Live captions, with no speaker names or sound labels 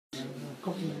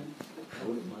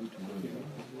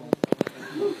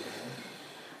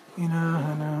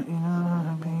إلهنا إله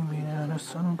حبيبنا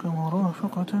نسألك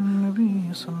مرافقة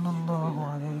النبي صلى الله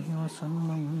عليه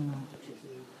وسلم.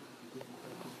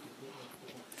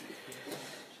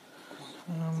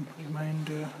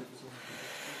 Reminder,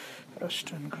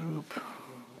 Ashton Group.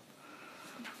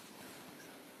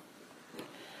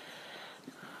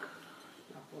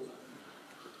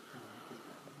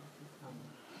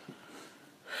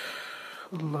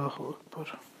 Allahu Akbar.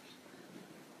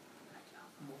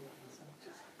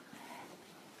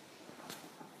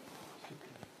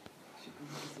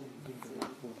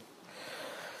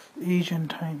 Asian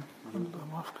time. Allah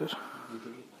maaf kar.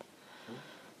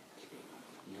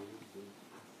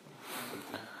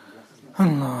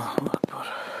 Allahu Akbar.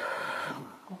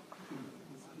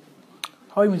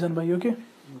 How are you, Mizan bhai? You okay?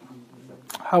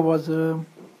 How was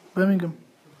Birmingham?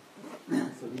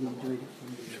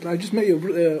 I just met your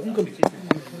uncle.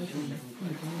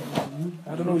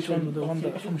 I don't know which one, the one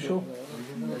that I'm sure.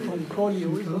 Crawley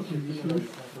or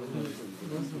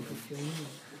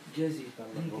Jersey,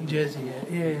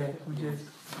 yeah, from Jersey.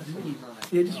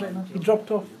 Yeah, just right now. He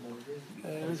dropped off.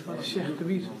 It's called Sheikh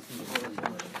Kabir.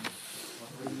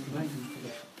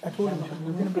 I told him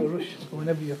we're in a bit of a rush, so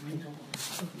whenever you have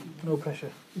peace. No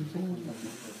pressure.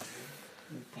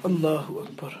 Allahu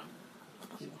Akbar.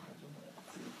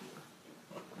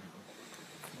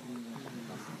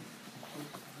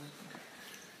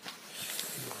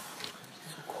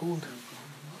 So cold.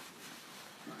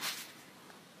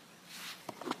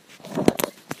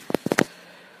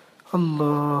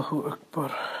 Allahu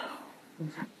Akbar.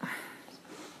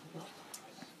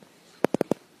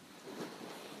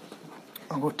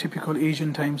 Our typical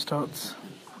Asian time starts.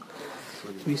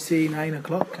 We say 9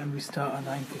 o'clock and we start at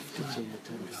 9:15.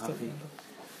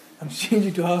 I'm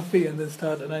changing to 8:30 and then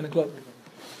start at 9 o'clock.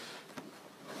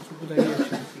 That's a good idea,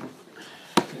 actually.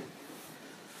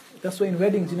 That's why in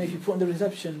weddings, if you put on the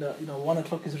reception that 1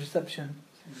 o'clock is reception,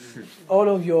 all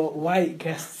of your white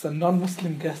guests and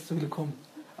non-Muslim guests will come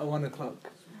at 1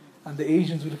 o'clock, and the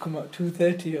Asians will come at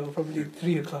 2:30 or probably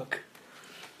 3 o'clock.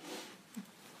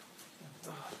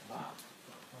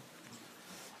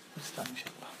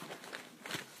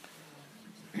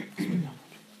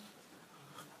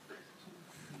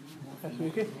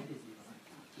 Okay?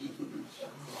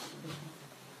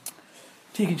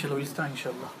 تيجي إن شاء الله ولستان إن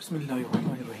شاء الله. بسم الله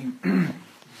الرحمن الرحيم.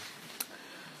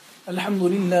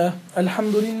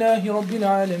 الحمد لله رب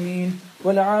العالمين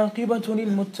والعاقبة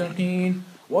للمتقين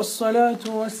والصلاة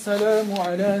والسلام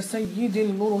على سيد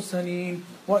المرسلين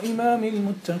وإمام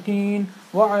المتقين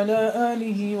وعلى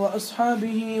آله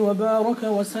وأصحابه وبارك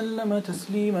وسلم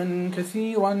تسليما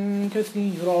كثيرا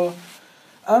كثيرا.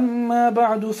 أما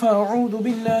بعد فأعوذ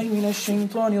بالله من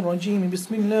الشيطان الرجيم.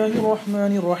 بسم الله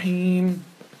الرحمن الرحيم.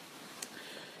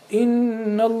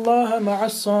 إن الله مع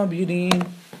الصابرين.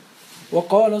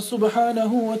 وقال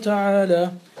سبحانه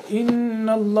وتعالى إن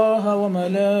الله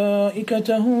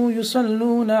وملائكته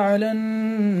يصلون على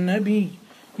النبي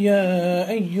يا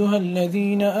أيها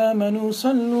الذين آمنوا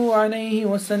صلوا عليه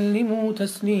وسلموا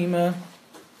تسليما.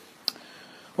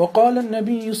 وقال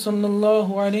النبي صلى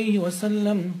الله عليه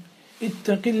وسلم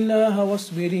اتق الله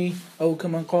واصبري، أو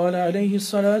كما قال عليه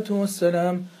الصلاة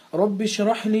والسلام رب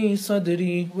اشرح لي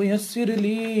صدري ويسر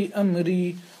لي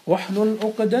أمري واحلل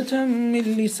عقدة من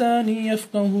لساني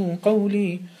يفقه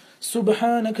قولي.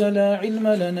 سبحانك لا علم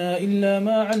لنا إلا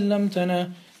ما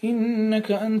علمتنا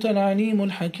إنك أنت العليم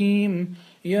الحكيم.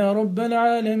 يا رب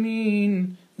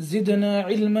العالمين زدنا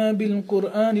علما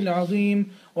بالقرآن العظيم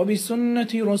وبسنة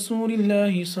رسول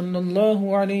الله صلى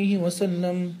الله عليه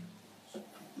وسلم.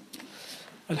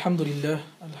 Alhamdulillah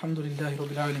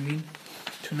Rabbil Alameen.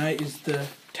 Tonight is the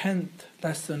 10th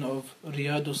lesson of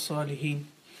Riyad-us-Saliheen,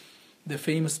 the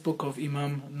famous book of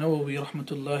Imam Nawawi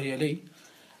rahmatullahi alayh.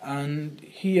 And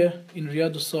here in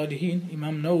Riyad-us-Saliheen,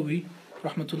 Imam Nawawi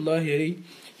rahmatullahi alayh,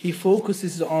 he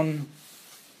focuses on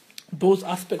those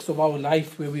aspects of our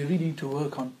life where we really need to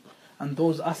work on, and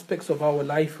those aspects of our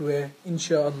life where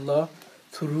inshallah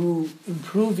through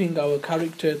improving our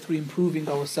character, through improving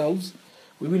ourselves,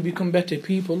 we will become better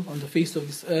people on the face of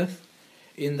this earth,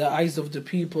 in the eyes of the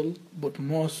people, but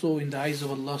more so in the eyes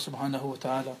of Allah subhanahu wa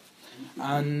ta'ala.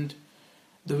 And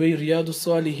the way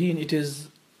Riyad-us-Saliheen, it is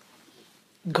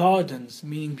gardens,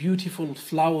 meaning beautiful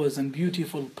flowers and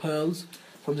beautiful pearls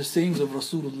from the sayings of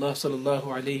Rasulullah sallallahu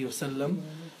alayhi wasallam.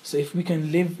 So if we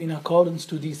can live in accordance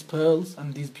to these pearls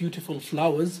and these beautiful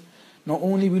flowers, not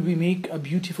only will we make a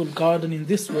beautiful garden in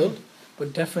this world,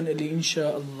 but definitely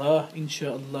insha'Allah in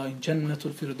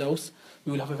Jannatul Firdaus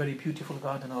we will have a very beautiful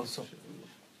garden also.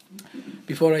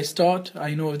 Before I start,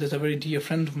 I know there's a very dear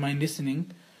friend of mine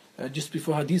listening, just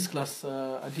before Hadith class,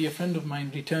 a dear friend of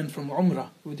mine returned from Umrah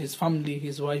with his family,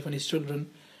 his wife and his children,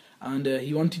 and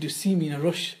he wanted to see me in a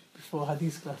rush before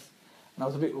Hadith class. And I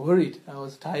was a bit worried. I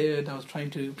was tired, I was trying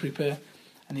to prepare.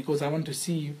 And he goes, I want to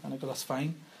see you. And I go, that's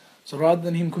fine. So rather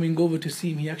than him coming over to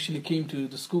see me, he actually came to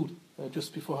the school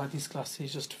just before Hadith class.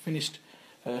 He's just finished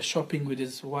shopping with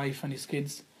his wife and his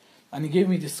kids. And he gave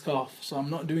me this scarf. So I'm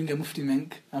not doing a mufti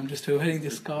menk. I'm just wearing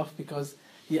this scarf because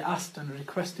he asked and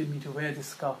requested me to wear this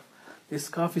scarf. This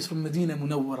scarf is from Medina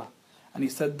Munawwara. And he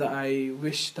said that I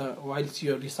wish that whilst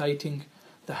you are reciting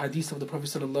the hadith of the Prophet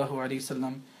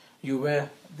ﷺ, you wear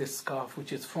this scarf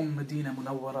which is from Medina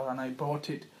Munawwara. And I bought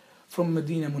it from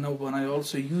Medina Munawwara, and I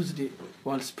also used it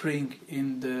whilst praying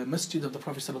in the masjid of the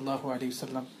Prophet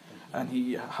ﷺ. And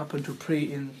he happened to pray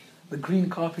in the green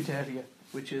carpet area,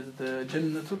 which is the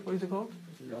Jannatul, what is it called?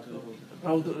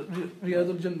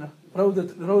 Riyad-us-Saliheen,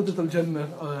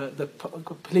 the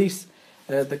place,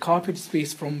 the carpet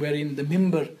space from wherein the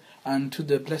mimbar and to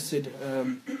the blessed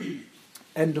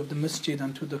end of the masjid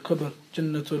and to the qabr,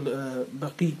 Jannatul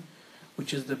Baqi,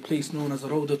 which is the place known as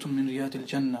Rawdatun min Riyadil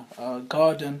Jannah, a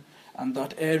garden, and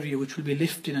that area which will be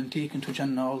lifted and taken to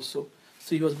Jannah also.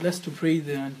 So he was blessed to pray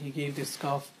there, and he gave this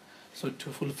scarf. So to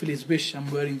fulfill his wish, I'm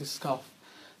wearing this scarf.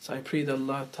 So I pray that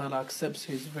Allah Ta'ala accepts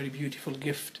his very beautiful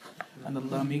gift, and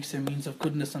Allah makes a means of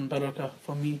goodness and barakah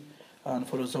for me and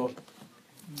for us all.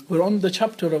 We're on the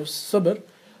chapter of Sabr.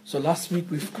 So last week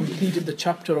we've completed the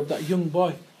chapter of that young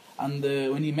boy, and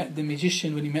when he met the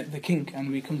magician, when he met the king,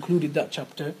 and we concluded that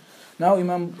chapter. Now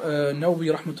Imam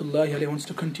Nawawi rahmatullahi alayhi wants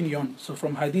to continue on. So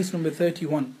from hadith number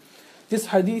 31. This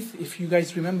hadith, if you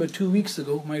guys remember 2 weeks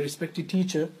ago, my respected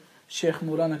teacher, Shaykh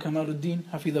Maulana Kamaluddin,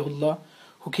 Hafidahullah,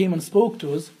 who came and spoke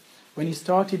to us, when he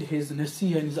started his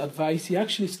nasiha and his advice, he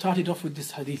actually started off with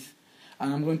this hadith.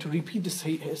 And I'm going to repeat the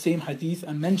same hadith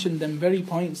and mention them very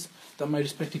points that my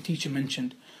respected teacher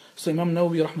mentioned. So Imam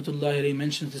Nawawi rahmatullahi alayhi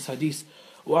mentions this hadith.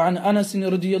 وعن أنس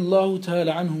رضي الله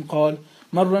تعالى عنه قال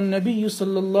مر النبي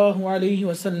صلى الله عليه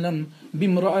وسلم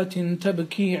بامرأة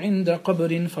تبكي عند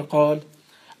قبر فقال.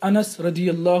 Anas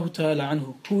radiallahu ta'ala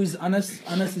anhu. Who is Anas?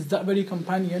 Anas is that very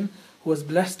companion who was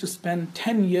blessed to spend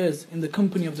 10 years in the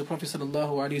company of the Prophet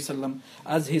sallallahu alaihi wasallam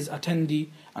as his attendee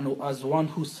and as one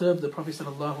who served the Prophet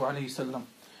sallallahu alaihi wasallam.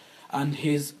 And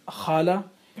his khala,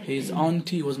 his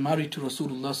auntie, was married to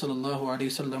Rasulullah sallallahu alaihi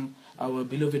wasallam, our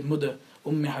beloved mother,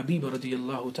 Habiba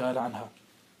radiallahu ta'ala anha.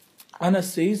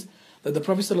 Anas says that the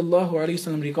Prophet sallallahu alaihi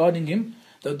wasallam, regarding him,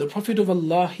 that the Prophet of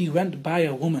Allah, he went by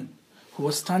a woman who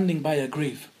was standing by a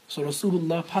grave. So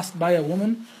Rasulullah passed by a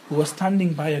woman who was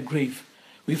standing by a grave.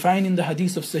 We find in the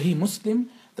hadith of Sahih Muslim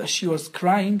that she was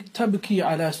crying, tabki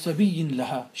ala sabiyyin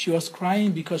laha. She was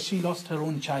crying because she lost her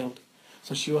own child.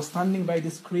 So she was standing by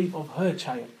this grave of her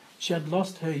child. She had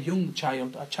lost her young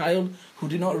child, a child who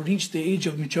did not reach the age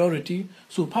of maturity,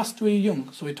 so passed away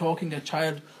young. So we're talking a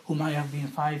child who might have been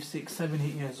 5, 6, 7,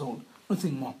 8 years old,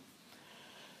 nothing more.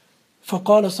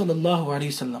 فَقَالَ صَلَى اللَّهُ عَلَيْهِ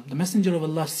وسلم. The Messenger of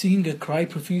Allah, seeing her cry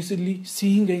profusely,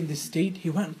 seeing her in this state, he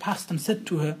went past and said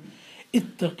to her,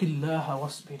 اتَّقِ اللَّهَ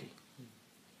وَاصْبِرِ.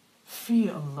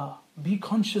 Fear Allah, be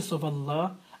conscious of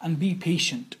Allah and be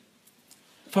patient.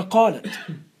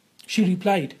 فَقَالَتْ. She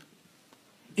replied,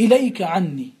 إِلَيْكَ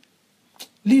عَنِّي.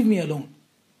 Leave me alone.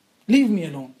 Leave me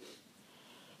alone.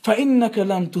 فَإِنَّكَ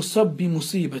لَمْ تُصَبْ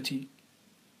بِمُصِيبَتِي.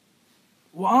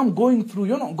 What I'm going through,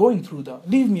 you're not going through that.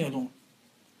 Leave me alone.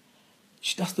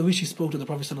 That's the way she spoke to the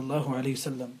Prophet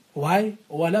ﷺ. Why?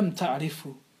 وَلَمْ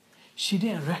تَعْرِفُ. She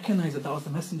didn't recognize that was the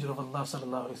Messenger of Allah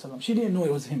ﷺ. She didn't know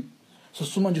it was him. So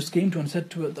someone just came to her and said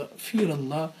to her, fear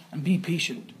Allah and be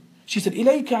patient. She said,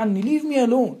 إِلَيْكَ عَنِّي. Leave me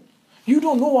alone. You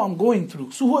don't know what I'm going through.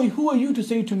 So who are you to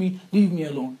say to me, leave me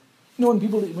alone? You know,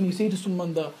 when you say to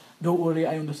someone that, don't worry,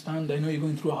 I understand, I know you're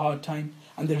going through a hard time,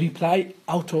 and they reply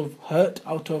out of hurt,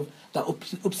 out of that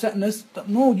upsetness, that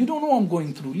no, you don't know what I'm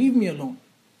going through, leave me alone.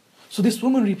 So this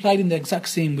woman replied in the exact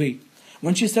same way.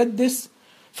 When she said this,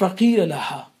 فَقِيلَ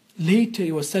لَهَا. Later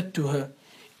it was said to her,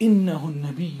 إِنَّهُ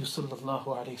النَّبِيُّ صَلَّى اللَّهُ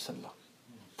عَلَيْهِ وسلم.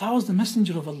 That was the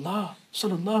Messenger of Allah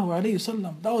sallallahu alayhi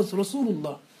wasallam. That was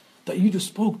Rasulullah that you just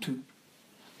spoke to.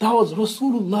 That was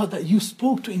Rasulullah that you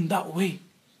spoke to in that way.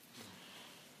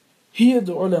 Here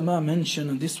the ulama mentioned,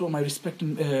 and this is what my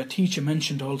respected teacher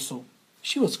mentioned also.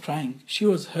 She was crying. She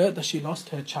was hurt that she lost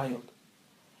her child.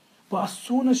 But as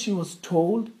soon as she was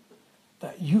told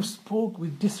that you spoke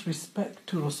with disrespect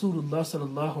to Rasulullah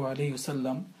sallallahu alayhi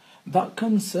wasallam, that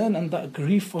concern and that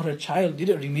grief for her child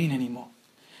didn't remain anymore.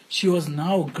 She was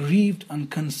now grieved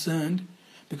and concerned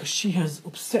because she has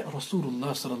upset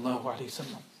Rasulullah sallallahu alayhi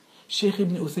wasallam. Shaykh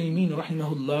ibn Uthaymeen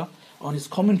rahimahullah on his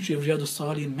commentary of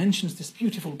Riyad-us-Saliheen mentions this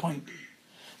beautiful point,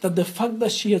 that the fact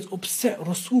that she has upset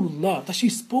Rasulullah, that she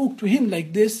spoke to him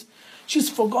like this, she's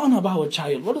forgotten about her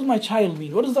child. What does my child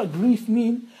mean? What does that grief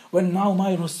mean when now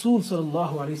my Rasul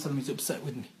sallallahu alayhi wa sallam is upset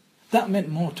with me? That meant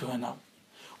more to her now.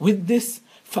 With this,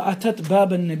 فَأَتَتْ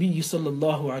بَابَ النَّبِيِّ صَلَّى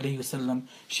اللَّهُ عَلَيْهِ وسلم.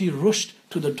 She rushed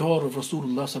to the door of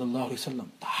Rasulullah sallallahu alayhi wa sallam.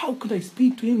 How could I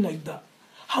speak to him like that?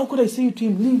 How could I say to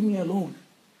him, leave me alone?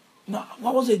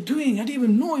 What was I doing? I didn't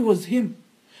even know it was him.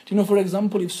 For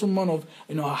example, if someone of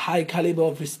a high caliber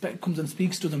of respect comes and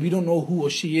speaks to them, we don't know who or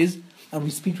she is, and we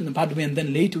speak to them in a bad way, and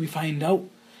then later we find out,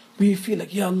 we feel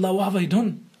like, Ya Allah, what have I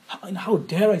done? How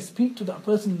dare I speak to that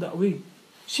person that way?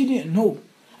 She didn't know,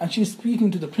 and she's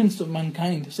speaking to the Prince of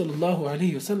Mankind, sallallahu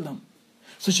alayhi wasallam.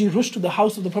 So she rushed to the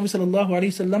house of the Prophet sallallahu alayhi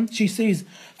wasallam. She says,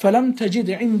 فَلَمْ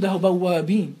تَجِدْ عِنْدَهُ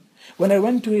بَوَّابِينَ. When I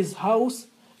went to his house,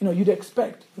 you'd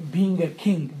expect, being a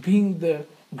king, being the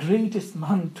greatest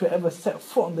man to ever set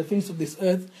foot on the face of this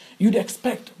earth, you'd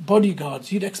expect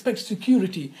bodyguards, you'd expect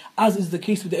security, as is the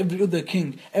case with every other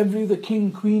king. Every other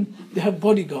king, queen, they have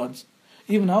bodyguards.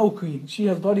 Even our queen, she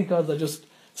has bodyguards that just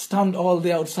stand all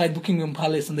day outside Buckingham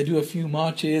Palace, and they do a few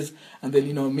marches, and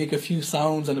they'll make a few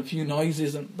sounds and a few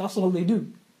noises, and that's all they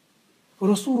do. But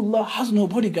Rasulullah has no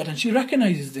bodyguard, and she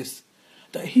recognizes this,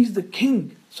 that he's the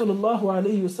king, sallallahu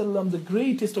alayhi wasallam, the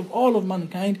greatest of all of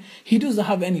mankind. He doesn't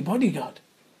have any bodyguard.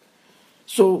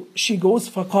 So she goes,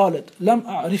 فَقَالَتْ لَمْ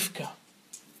أَعْرِفْكَ.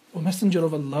 O Messenger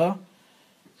of Allah,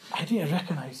 I didn't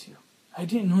recognize you. I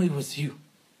didn't know it was you.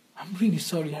 I'm really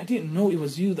sorry. I didn't know it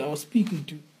was you that I was speaking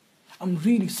to. I'm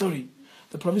really sorry.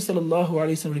 The Prophet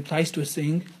ﷺ replies to her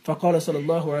saying, فَقَالَ صلى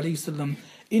الله عليه وسلم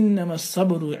إِنَّمَا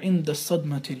الصَّبْرُ عِنْدَ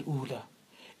الصَّدْمَةِ الْأُولَى.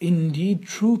 Indeed,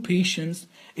 true patience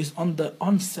is on the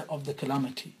onset of the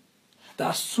calamity.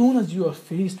 That as soon as you are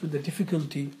faced with the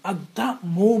difficulty, at that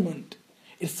moment,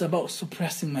 it's about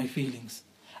suppressing my feelings.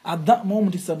 At that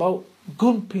moment, it's about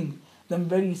gulping them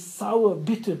very sour,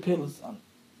 bitter pills. And,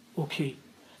 okay,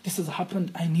 this has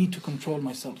happened. I need to control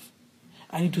myself.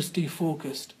 I need to stay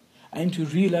focused. I need to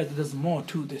realize that there's more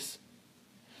to this.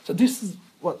 So this is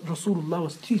what Rasulullah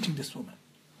was teaching this woman.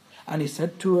 And he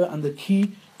said to her, and the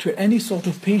key to any sort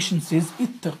of patience is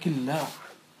ittaqillah.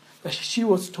 That she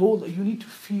was told that you need to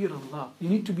fear Allah. You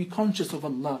need to be conscious of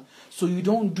Allah. So you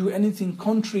don't do anything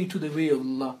contrary to the way of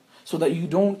Allah. So that you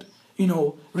don't,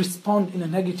 respond in a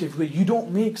negative way. You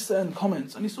don't make certain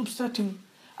comments. And it's upsetting.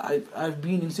 I've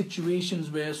been in situations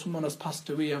where someone has passed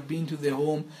away. I've been to their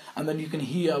home. And then you can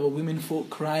hear our women folk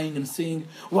crying and saying,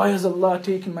 why has Allah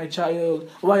taken my child?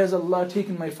 Why has Allah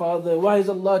taken my father? Why has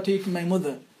Allah taken my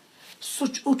mother?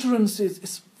 Such utterances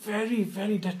is very,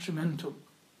 very detrimental.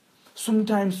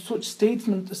 Sometimes such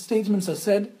statements are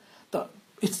said that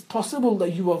it's possible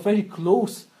that you are very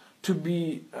close to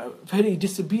be a very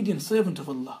disobedient servant of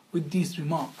Allah with these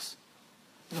remarks.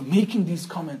 Making these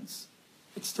comments.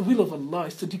 It's the will of Allah,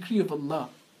 it's the decree of Allah.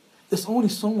 There's only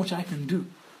so much I can do.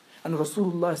 And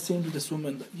Rasulullah is saying to this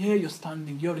woman that, yeah, you're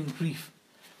standing, you're in grief,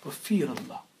 but fear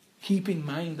Allah. Keep in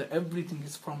mind that everything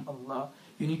is from Allah.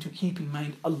 You need to keep in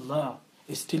mind Allah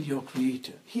is still your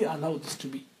creator. He allowed this to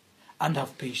be. And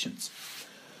have patience.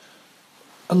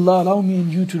 Allah allow me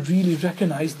and you to really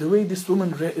recognize the way this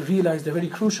woman realized a very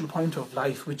crucial point of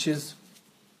life, which is,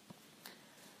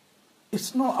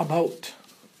 it's not about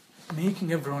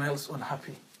making everyone else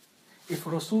unhappy. If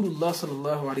Rasulullah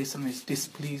sallallahu alaihi wasallam is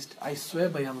displeased, I swear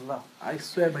by Allah,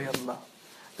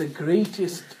 the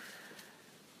greatest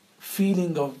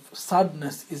feeling of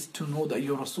sadness is to know that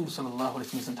your Rasul sallallahu alaihi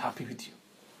wasallam isn't happy with you.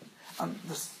 And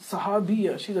the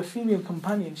Sahabiya, she's a female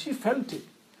companion, she felt it.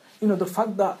 The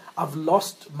fact that I've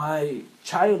lost my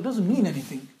child doesn't mean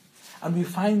anything. And we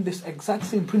find this exact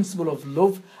same principle of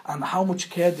love and how much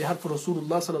care they had for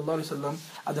Rasulullah sallallahu alaihi wasallam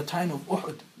at the time of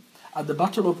Uhud. At the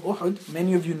Battle of Uhud,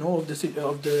 many of you know of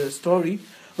the story.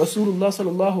 Rasulullah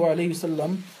sallallahu alaihi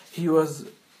wasallam, he was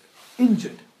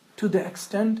injured to the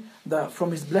extent that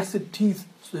from his blessed teeth,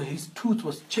 so his tooth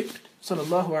was chipped.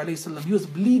 Sallallahu alaihi wasallam, he was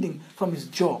bleeding from his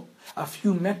jaw. A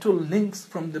few metal links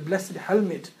from the blessed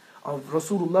helmet of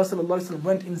Rasulullah sallallahu alaihi wasallam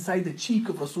went inside the cheek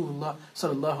of Rasulullah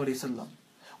sallallahu alaihi wasallam.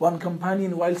 One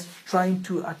companion, whilst trying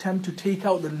to attempt to take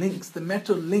out the links, the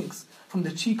metal links from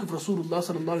the cheek of Rasulullah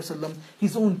sallallahu alaihi wasallam,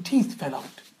 his own teeth fell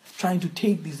out, trying to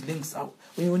take these links out.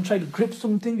 When you try to grip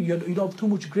something, you don't have too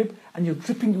much grip, and you're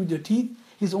gripping with your teeth,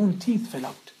 his own teeth fell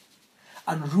out.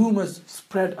 And rumors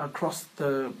spread across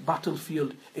the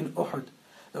battlefield in Uhud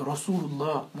that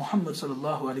Rasulullah Muhammad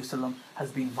sallallahu alaihi wasallam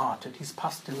has been martyred. He's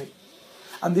passed away.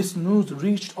 And this news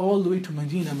reached all the way to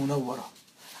Medina Munawwara.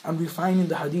 And we find in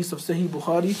the hadith of Sahih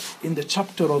Bukhari, in the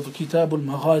chapter of Kitab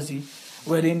al-Maghazi,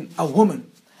 wherein a woman,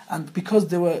 and because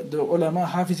there were the ulama,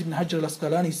 Hafiz ibn Hajar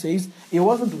al-Asqalani says, it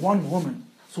wasn't one woman.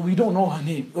 So we don't know her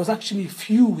name. It was actually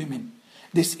few women.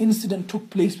 This incident took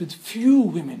place with few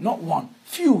women, not one,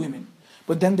 few women.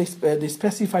 But then they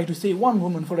specify to say one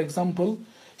woman, for example,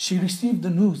 she received the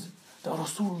news that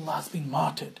Rasulullah has been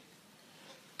martyred.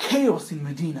 Chaos in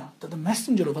Medina, that the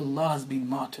Messenger of Allah has been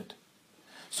martyred.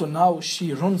 So now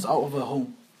she runs out of her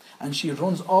home and she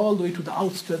runs all the way to the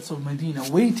outskirts of Medina,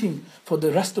 waiting for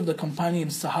the rest of the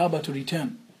companions, Sahaba, to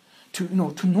return. To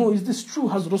know, is this true?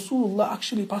 Has Rasulullah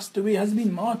actually passed away, has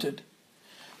been martyred?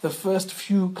 The first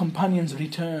few companions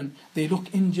return. They look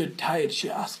injured, tired. She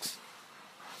asks,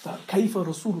 كيف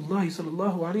رسول الله صلى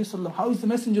الله عليه وسلم? How is the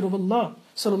Messenger of Allah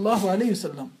صلى الله عليه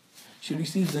وسلم? She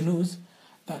receives the news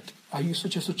that, are you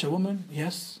such a woman?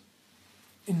 Yes.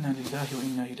 إنا لله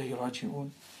وإنا إليه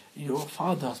راجعون. Your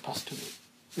father has passed away.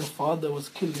 Your father was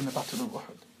killed in the battle of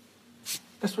Uhud.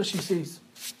 That's what she says.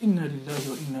 إنا لله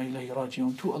وإنا إليه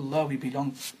راجعون. To Allah we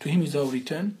belong. To Him is our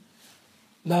return.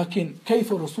 لكن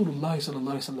كيف رسول الله صلى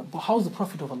الله عليه وسلم? But how's the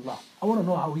Prophet of Allah? I want to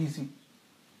know how is he.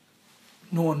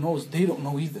 No one knows. They don't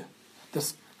know either. The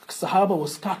Sahaba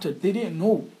was scattered. They didn't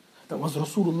know that was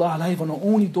Rasulullah alive, and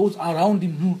only those around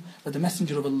him knew that the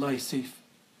Messenger of Allah is safe.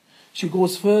 She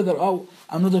goes further out.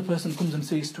 Another person comes and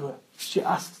says to her. She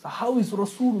asks, how is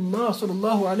Rasulullah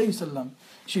sallallahu alayhi wasallam?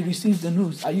 She receives the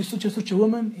news. Are you such a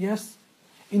woman? Yes.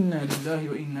 Inna lillahi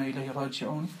wa inna ilayhi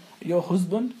raji'un. Your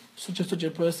husband, such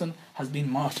a person, has been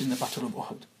martyred in the battle of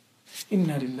Uhud.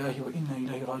 Inna lillahi wa inna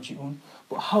ilayhi raji'un.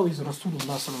 But how is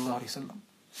Rasulullah sallallahu alayhi wasallam?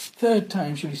 Third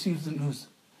time she receives the news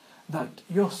that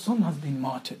your son has been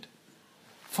martyred.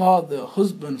 Father,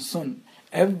 husband, son,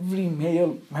 every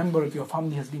male member of your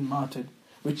family has been martyred,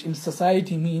 which in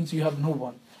society means you have no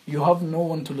one. You have no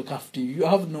one to look after you. You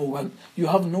have no wealth. You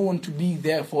have no one to be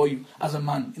there for you as a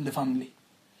man in the family.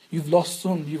 You've lost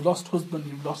son, you've lost husband,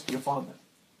 you've lost your father.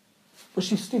 But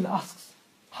she still asks,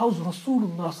 how's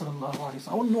Rasulullah sallallahu alaihi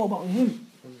wasallam? I want to know about him.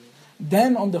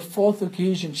 Then on the fourth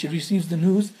occasion, she receives the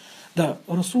news that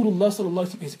Rasulullah sallallahu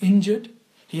alaihi wasallam is injured.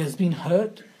 He has been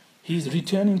hurt. He is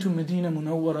returning to Medina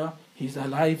Munawwara. He is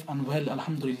alive and well.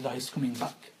 Alhamdulillah, he's coming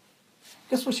back.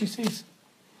 Guess what she says?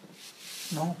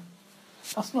 No,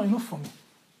 that's not enough for me.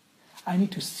 I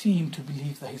need to see him to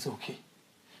believe that he's okay.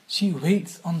 She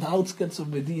waits on the outskirts of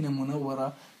Medina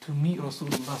Munawwara to meet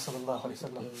Rasulullah sallallahu alaihi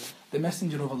wasallam. The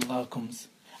Messenger of Allah comes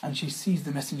and she sees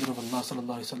the Messenger of Allah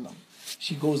sallallahu alaihi wasallam.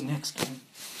 She goes next to him.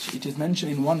 It is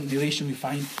mentioned in one narration we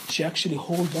find, she actually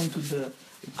holds on to the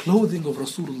clothing of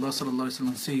Rasulullah sallallahu alaihi wasallam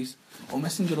and says, O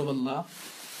Messenger of Allah,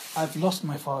 I've lost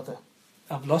my father,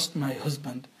 I've lost my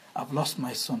husband, I've lost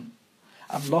my son,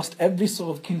 I've lost every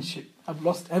sort of kinship, I've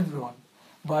lost everyone.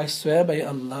 But I swear by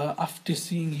Allah, after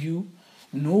seeing you,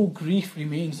 no grief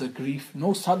remains a grief,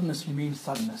 no sadness remains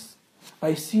sadness.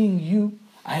 By seeing you,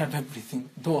 I have everything,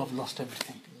 though I've lost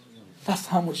everything. That's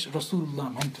how much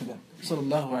Rasulullah meant to them,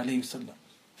 sallallahu alayhi wasallam.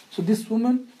 So this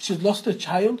woman, she's lost a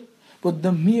child, but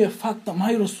the mere fact that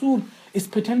my Rasul is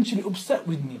potentially upset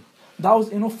with me, that was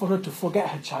enough for her to forget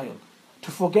her child,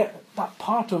 to forget that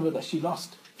part of her that she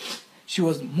lost. She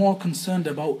was more concerned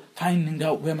about finding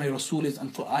out where my Rasul is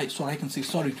and so I can say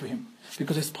sorry to him,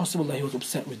 because it's possible that he was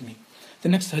upset with me. The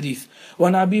next hadith.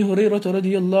 وعن أبي هريرة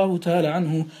رضي الله تعالى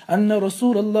عنه أن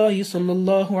رسول الله صلى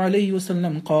الله عليه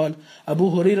وسلم قال.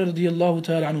 Abu Hurairah رضي الله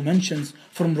تعالى عنه mentions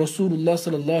from Rasulullah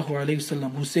صلى الله عليه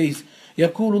وسلم who says,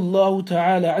 يقول الله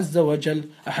تعالى عز وجل,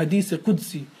 a hadith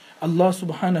قدسي, Allah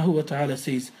subhanahu wa ta'ala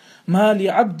says, ما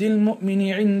لعبد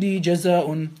المؤمن عندي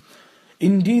جزاء.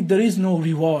 Indeed there is no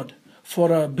reward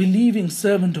for a believing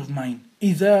servant of mine.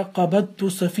 إذا قبضت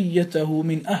صفيته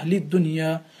من أهل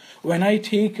الدنيا. When I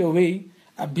take away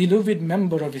a beloved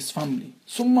member of his family,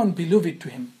 someone beloved to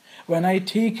him, when I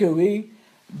take away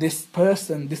this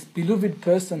person, this beloved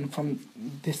person from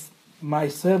my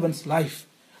servant's life,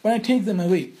 when I take them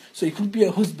away, so it could be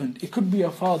a husband, it could be a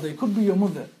father, it could be your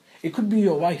mother, it could be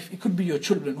your wife, it could be your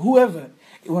children, whoever,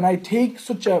 when I take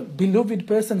such a beloved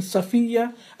person,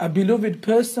 Safiya, a beloved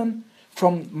person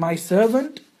from my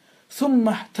servant, ثُمَّ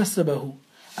احْتَسَبَهُ,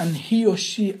 and he or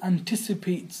she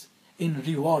anticipates in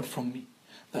reward from me,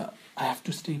 that I have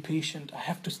to stay patient,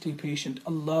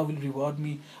 Allah will reward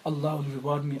me,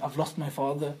 I've lost my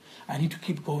father, I need to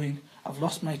keep going, I've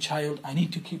lost my child, I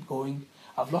need to keep going,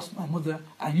 I've lost my mother,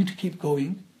 I need to keep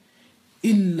going,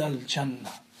 إِلَّا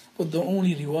الْجَنَّةِ. But the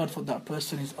only reward for that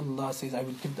person is Allah says, I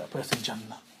will give that person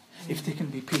Jannah, if they can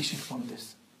be patient from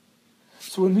this.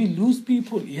 So when we lose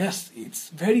people, yes, it's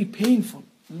very painful,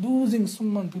 losing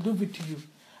someone beloved to you.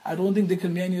 I don't think there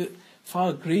can be any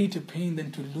far greater pain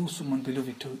than to lose someone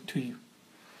beloved to you.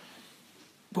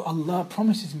 But Allah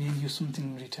promises me and you something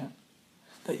in return.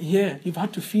 That yeah, you've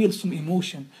had to feel some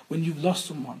emotion when you've lost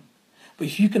someone. But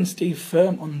if you can stay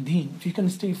firm on deen, if you can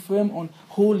stay firm on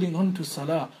holding on to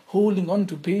salah, holding on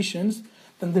to patience,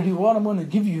 then the reward I'm going to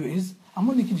give you is, I'm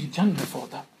going to give you Jannah for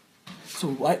that. So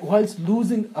whilst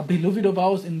losing a beloved of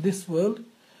ours in this world,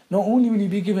 not only will you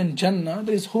be given Jannah,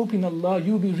 there is hope in Allah,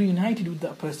 you'll be reunited with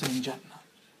that person in Jannah.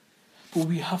 But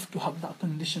we have to have that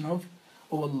condition of,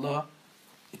 oh Allah,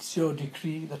 it's your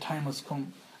decree, the time has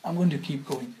come. I'm going to keep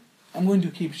going. I'm going to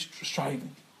keep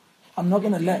striving. I'm not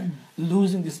going to let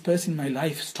losing this person in my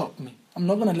life stop me. I'm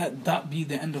not going to let that be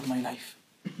the end of my life.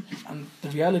 And the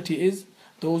reality is,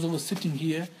 those of us sitting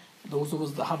here, those of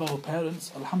us that have our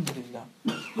parents, alhamdulillah,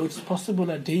 so it's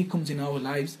possible a day comes in our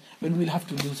lives when we'll have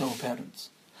to lose our parents.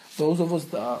 Those of us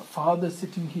that are fathers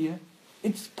sitting here,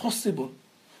 it's possible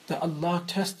that Allah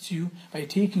tests you by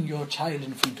taking your child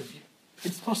in front of you.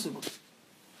 It's possible.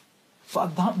 But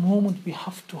at that moment we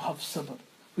have to have sabr.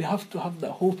 We have to have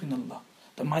that hope in Allah,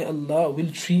 that my Allah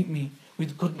will treat me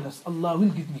with goodness. Allah will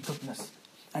give me goodness.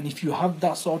 And if you have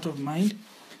that sort of mind,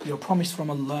 your promise from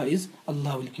Allah is,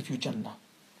 Allah will give you Jannah.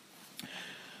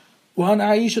 وعن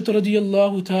عائشة رضي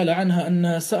الله تعالى عنها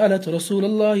أنها سألت رسول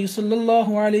الله صلى الله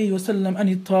عليه وسلم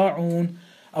عن الطاعون.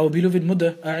 Our beloved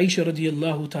mother Aisha رضي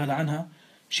الله تعالى عنها,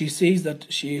 she says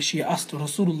that she asked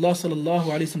Rasulullah صلى الله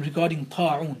عليه وسلم regarding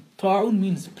ta'un. Ta'un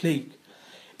means plague.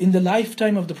 In the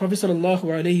lifetime of the Prophet sallallahu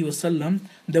alaihi wasallam,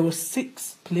 there were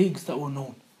 6 plagues that were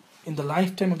known. In the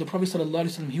lifetime of the Prophet sallallahu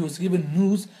alaihi wasallam, he was given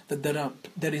news that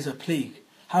there is a plague.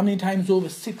 How many times? Over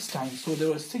 6 times. So there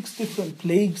were 6 different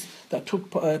plagues that took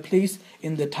place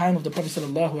in the time of the Prophet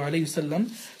sallallahu alaihi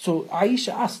wasallam. So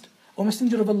Aisha asked, O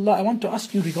Messenger of Allah, I want to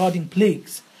ask you regarding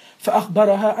plagues.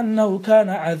 فأخبرها أنه كان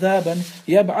عذابا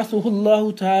يبعثه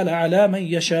الله تعالى على من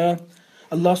يشاء.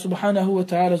 Allah subhanahu wa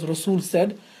ta'ala's Rasul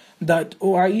said that,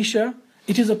 O Aisha,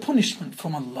 it is a punishment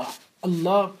from Allah.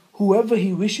 Allah, whoever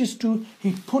He wishes to,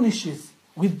 He punishes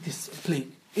with this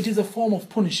plague. It is a form of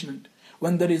punishment.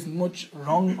 When there is much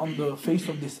wrong on the face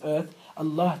of this earth,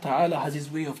 Allah Ta'ala has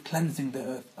His way of cleansing the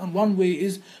earth. And one way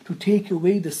is to take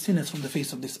away the sinners from the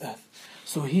face of this earth.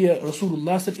 So here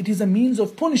Rasulullah said it is a means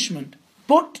of punishment.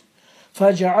 But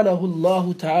فَجَعَلَهُ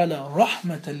اللَّهُ تَعَالَى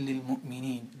رَحْمَةً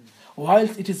لِلْمُؤْمِنِينَ.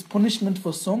 Whilst it is punishment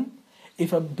for some,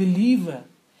 if a believer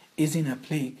is in a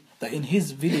plague, that in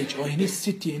his village or in his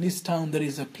city, in his town there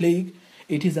is a plague,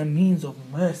 it is a means of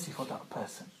mercy for that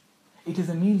person. It is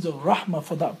a means of rahmah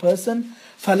for that person.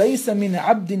 فَلَيْسَ مِنْ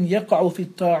عَبْدٍ يَقَعُ فِي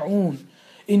الطَّاعُونَ.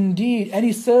 Indeed,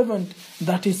 any servant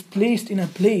that is placed in a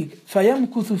plague, فَيَمْكُثُ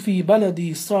فِي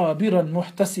بَلَدِي صَابِرًا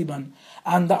مُحْتَسِبًا,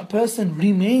 and that person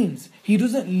remains, he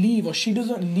doesn't leave or she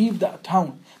doesn't leave that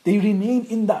town. They remain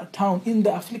in that town, in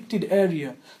the afflicted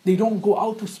area. They don't go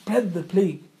out to spread the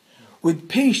plague. With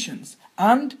patience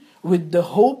and with the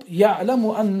hope,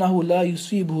 يَعْلَمُ أَنَّهُ لَا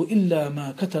يُصِيبُهُ إِلَّا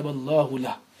مَا كَتَبَ اللَّهُ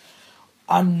لَهُ.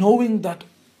 And knowing that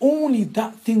only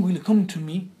that thing will come to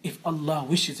me if Allah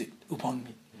wishes it upon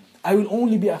me. I will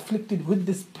only be afflicted with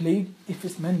this plague if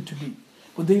it's meant to be.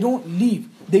 But they don't leave.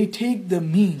 They take the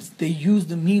means. They use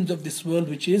the means of this world,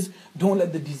 which is, don't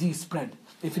let the disease spread.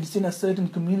 If it's in a certain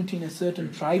community, in a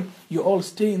certain tribe, you all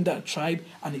stay in that tribe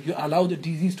and you allow the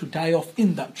disease to die off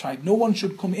in that tribe. No one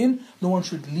should come in, no one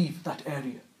should leave that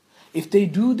area. If they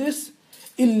do this,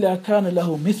 إِلَّا كَانَ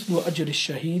لَهُ مِثْلُ أَجْرِ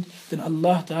الشَّهِيدِ, then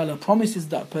Allah Ta'ala promises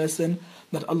that person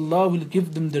that Allah will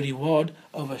give them the reward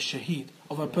of a shaheed,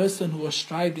 of a person who has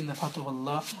strived in the path of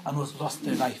Allah and who has lost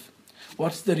their life.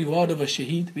 What's the reward of a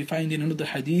shaheed? We find in another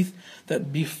hadith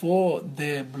that before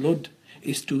their blood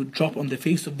is to drop on the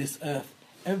face of this earth,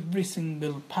 every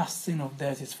single past sin of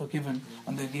theirs is forgiven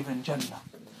and they're given Jannah.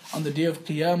 On the day of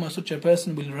Qiyamah, such a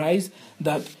person will rise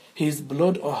that his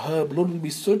blood or her blood will be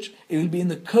such, it will be in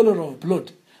the color of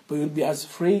blood, but it will be as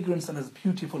fragrant and as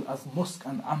beautiful as musk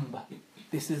and amber.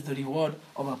 This is the reward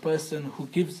of a person who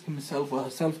gives himself or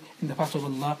herself in the path of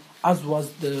Allah, as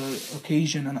was the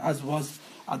occasion and as was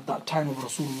at that time of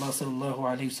Rasulullah sallallahu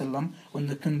alaihi wasallam, when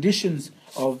the conditions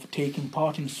of taking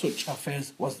part in such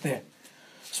affairs was there.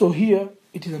 So here,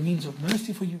 it is a means of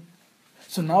mercy for you.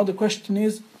 So now the question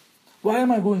is, why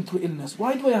am I going through illness?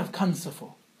 Why do I have cancer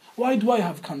for? Why do I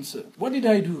have cancer? What did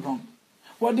I do wrong?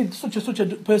 What did such a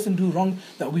person do wrong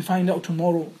that we find out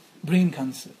tomorrow, brain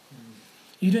cancer?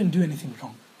 You didn't do anything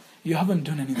wrong. You haven't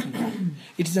done anything wrong.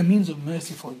 It is a means of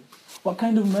mercy for you. What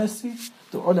kind of mercy?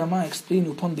 The ulama explain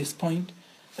upon this point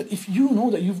that if you know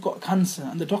that you've got cancer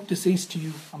and the doctor says to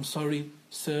you, I'm sorry,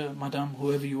 sir, madam,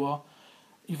 whoever you are,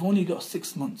 you've only got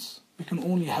 6 months. We can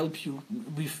only help you.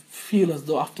 We feel as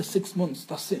though after 6 months,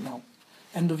 that's it now.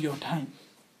 End of your time.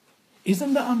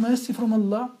 Isn't that a mercy from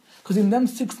Allah? Because in them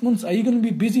 6 months, are you going to be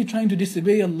busy trying to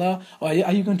disobey Allah? Or are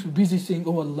you going to be busy saying,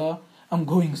 oh Allah, I'm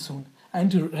going soon. I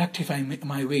need to rectify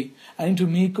my way. I need to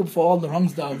make up for all the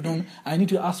wrongs that I've done. I need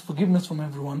to ask forgiveness from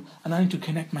everyone, and I need to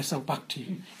connect myself back to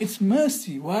you. It's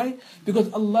mercy. Why?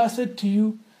 Because Allah said to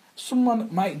you, someone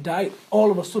might die all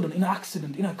of a sudden in an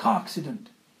accident, in a car accident.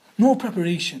 No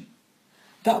preparation.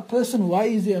 That person, why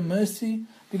is there mercy?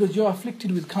 Because you're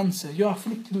afflicted with cancer, you're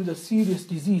afflicted with a serious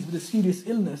disease, with a serious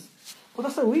illness. But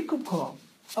that's a wake-up call.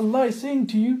 Allah is saying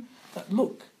to you that,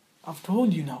 look, I've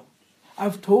told you now.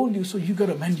 I've told you, so you got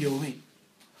to mend your way.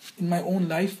 In my own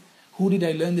life, who did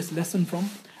I learn this lesson from?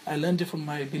 I learned it from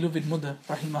my beloved mother,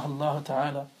 rahimahullah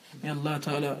ta'ala. May Allah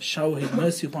ta'ala shower His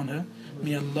mercy upon her.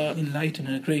 May Allah enlighten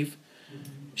her grave.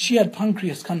 She had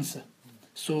pancreas cancer.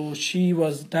 So she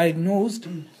was diagnosed,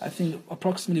 I think,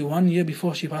 approximately 1 year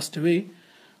before she passed away.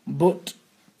 But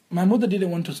my mother didn't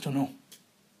want us to know,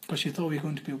 because she thought we were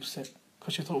going to be upset,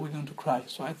 because she thought we were going to cry.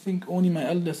 So I think only my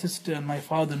elder sister and my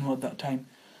father knew at that time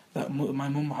that my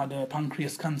mum had a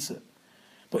pancreas cancer.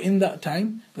 But in that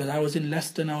time, because I was in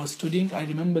Leicester and I was studying, I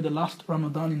remember the last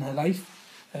Ramadan in her life,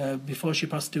 before she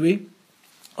passed away.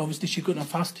 Obviously she couldn't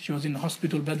fast, she was in the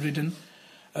hospital bedridden.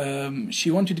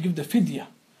 She wanted to give the fidya,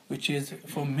 which is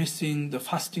for missing the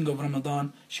fasting of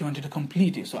Ramadan. She wanted to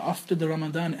complete it. So after the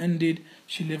Ramadan ended,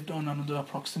 she lived on another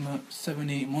approximate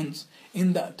 7-8 months.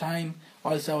 In that time,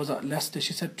 whilst I was at Leicester,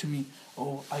 she said to me,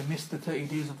 oh, I missed the 30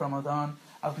 days of Ramadan.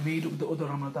 I've made up the other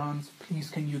Ramadans.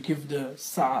 Please can you give the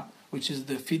sa'a, which is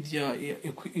the fidya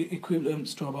equivalent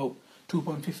to about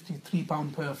 £2.50,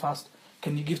 £3 per fast.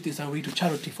 Can you give this away to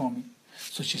charity for me?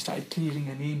 So she started clearing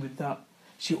her name with that.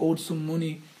 She owed some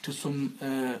money to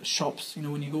some shops. You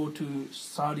know, when you go to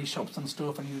Saudi shops and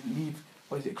stuff and you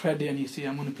leave, credit, and you say,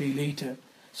 I'm going to pay later.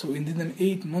 So within them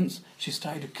 8 months, she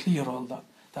started to clear all that.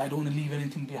 That I don't want to leave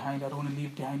anything behind. I don't want to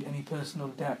leave behind any personal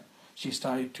debt. She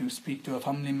started to speak to her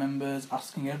family members,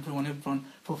 asking everyone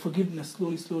for forgiveness.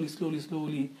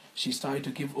 Slowly. She started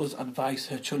to give us advice,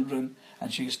 her children,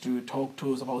 and she used to talk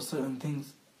to us about certain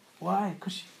things. Why?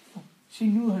 Because she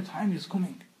knew her time is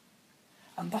coming.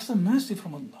 And that's a mercy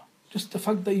from Allah. Just the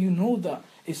fact that you know that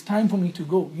it's time for me to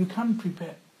go, you can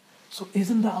prepare. So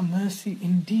isn't that a mercy?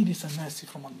 Indeed, it's a mercy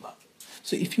from Allah.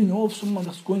 So if you know of someone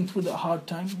that's going through that hard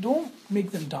time, don't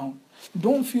make them down.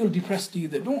 Don't feel depressed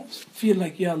either. Don't feel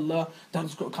like, ya Allah,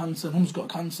 dad's got cancer, mum's got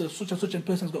cancer, such and such a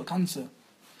person's got cancer.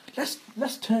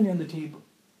 Let's turn it on the table.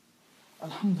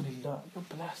 Alhamdulillah, you're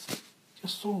blessed. You're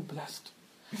so blessed.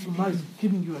 Allah is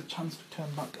giving you a chance to turn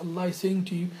back. Allah is saying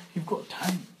to you, you've got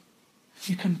time.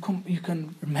 You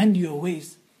can mend your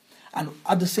ways. And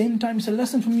at the same time, it's a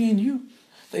lesson for me and you.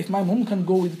 That if my mum can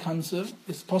go with cancer,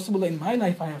 it's possible that in my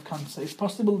life I have cancer. It's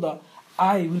possible that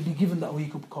I will be given that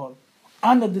wake-up call.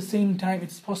 And at the same time,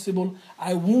 it's possible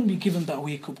I won't be given that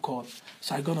wake-up call.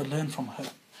 So I got to learn from her.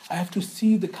 I have to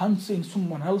see the cancer in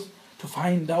someone else to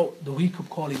find out the wake-up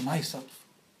call in myself.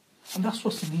 And that's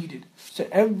what's needed. So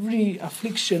every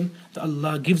affliction that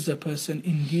Allah gives a person,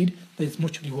 indeed, there's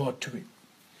much reward to it.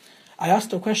 I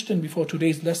asked a question before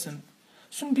today's lesson.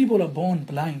 Some people are born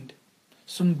blind.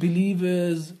 Some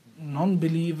believers,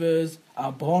 non-believers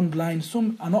are born blind.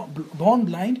 Some are not born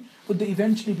blind, but they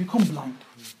eventually become blind.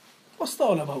 What's that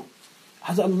all about?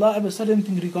 Has Allah ever said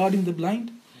anything regarding the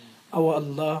blind? Our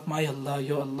Allah, my Allah,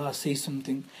 your Allah says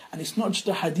something. And it's not just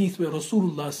a hadith where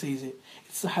Rasulullah says it.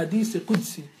 It's a hadith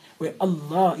Qudsi where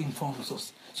Allah informs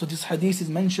us. So this hadith is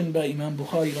mentioned by Imam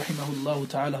Bukhari rahimahullah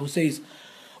ta'ala, who says,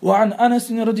 وعن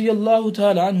أنس رضي الله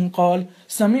تعالى عنه قال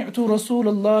سمعت رسول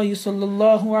الله صلى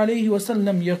الله عليه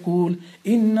وسلم يقول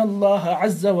إن الله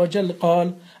عز وجل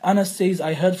قال. Anas says,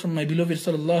 I heard from my beloved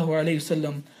صلى الله عليه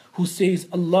وسلم, who says,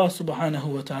 Allah subhanahu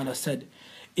wa ta'ala said,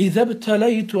 إذا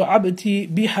ابتليت عبدي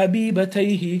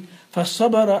بحبيبتيه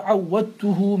فصبر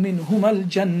عودته منهما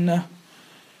الجنة.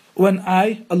 When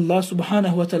I, Allah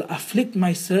subhanahu wa ta'ala, afflict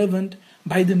my servant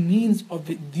by the means of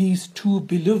these two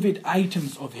beloved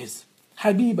items of his.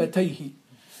 Habibatayhi,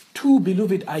 two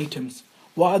beloved items.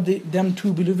 What are them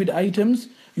two beloved items?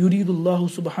 Yuridullahu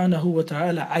subhanahu wa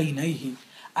ta'ala aynayhi.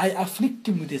 I afflict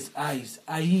him with his eyes,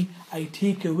 i.e. I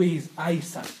take away his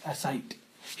eyesight.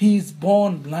 He is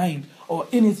born blind, or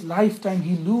in his lifetime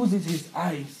he loses his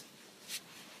eyes.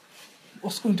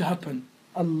 What's going to happen?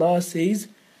 Allah says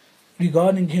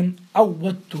regarding him,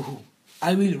 awwadtuhu,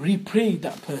 I will repay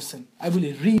that person. I will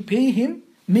repay him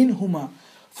minhuma,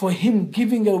 for him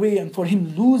giving away and for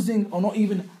him losing or not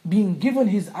even being given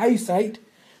his eyesight,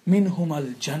 minhum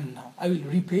al-jannah. I will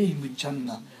repay him with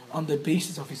Jannah on the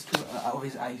basis of his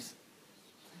eyes.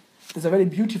 There's a very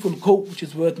beautiful quote which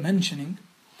is worth mentioning.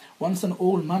 Once an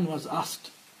old man was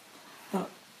asked,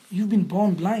 you've been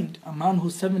born blind, a man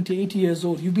who's 70, 80 years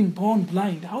old, you've been born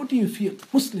blind, how do you feel?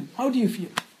 Muslim, how do you feel?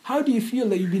 How do you feel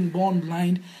that you've been born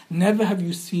blind? Never have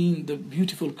you seen the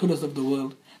beautiful colors of the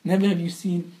world. Never have you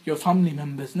seen your family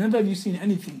members. Never have you seen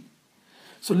anything.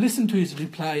 So listen to his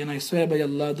reply, and I swear by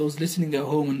Allah, those listening at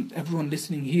home and everyone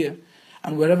listening here,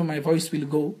 and wherever my voice will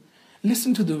go,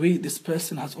 listen to the way this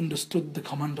person has understood the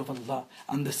command of Allah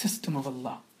and the system of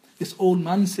Allah. This old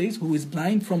man says, who is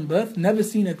blind from birth, never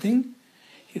seen a thing,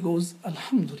 he goes,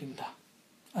 Alhamdulillah,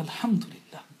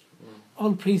 Alhamdulillah.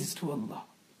 All praises to Allah.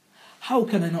 How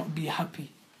can I not be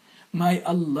happy? My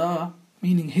Allah,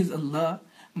 meaning his Allah,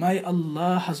 my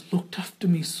Allah has looked after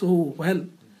me so well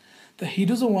that he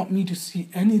doesn't want me to see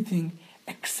anything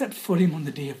except for him on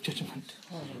the Day of Judgment.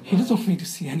 He doesn't want me to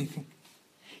see anything.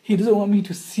 He doesn't want me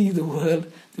to see the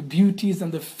world, the beauties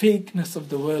and the fakeness of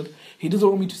the world. He doesn't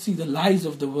want me to see the lies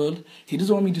of the world. He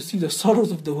doesn't want me to see the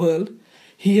sorrows of the world.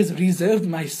 He has reserved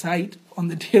my sight on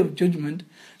the Day of Judgment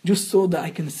just so that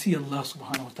I can see Allah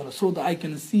subhanahu wa ta'ala, so that I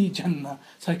can see Jannah,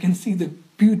 so I can see the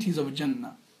beauties of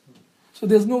Jannah. So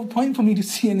there's no point for me to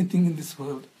see anything in this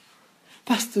world.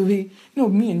 That's the way,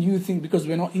 me and you think, because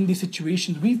we're not in these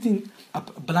situations, we think a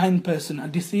blind person, a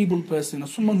disabled person, or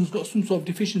someone who's got some sort of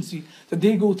deficiency, that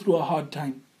they go through a hard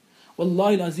time.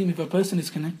 Wallahi al-azim, if a person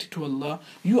is connected to Allah,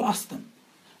 you ask them,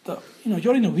 that,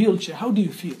 you're in a wheelchair, how do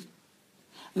you feel?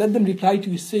 Let them reply to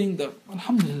you saying that,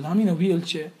 Alhamdulillah, I'm in a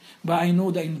wheelchair, but I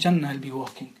know that in Jannah I'll be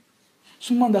walking.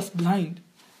 Someone that's blind,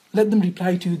 let them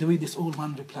reply to you the way this old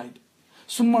man replied.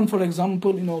 Someone, for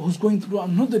example, who's going through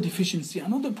another deficiency,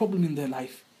 another problem in their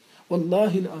life.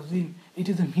 Wallahi al-azim, it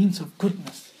is a means of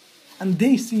goodness. And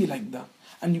they see like that.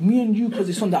 And me and you, because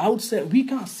it's on the outside, we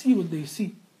can't see what they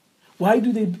see. Why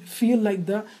do they feel like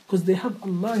that? Because they have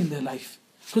Allah in their life.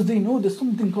 Because they know there's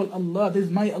something called Allah. There's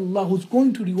my Allah who's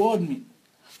going to reward me.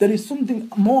 There is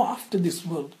something more after this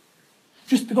world.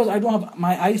 Just because I don't have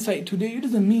my eyesight today, it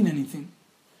doesn't mean anything.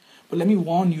 But let me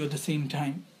warn you at the same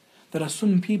time. There are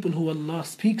some people who Allah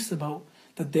speaks about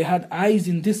that they had eyes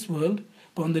in this world,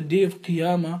 but on the day of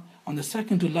Qiyamah, on the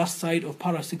second to last side of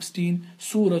Para 16,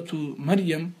 Surah to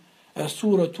Maryam,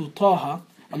 Surah to Taha,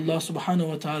 Allah subhanahu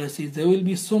wa ta'ala says, there will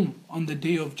be some on the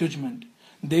day of judgment.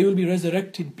 They will be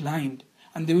resurrected blind.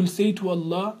 And they will say to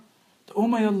Allah, oh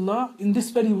my Allah, in this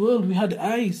very world we had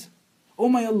eyes. Oh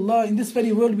my Allah, in this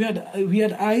very world we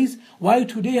had eyes. Why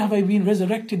today have I been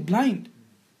resurrected blind?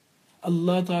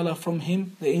 Allah Ta'ala, from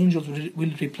him, the angels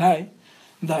will reply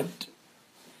that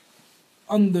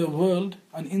on the world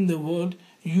and in the world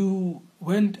you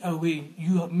went away,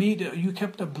 you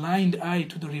kept a blind eye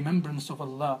to the remembrance of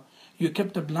Allah, you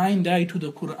kept a blind eye to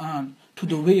the Quran, to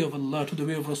the way of Allah, to the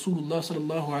way of Rasulullah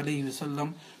sallallahu alayhi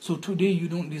wasallam. So today you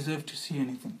don't deserve to see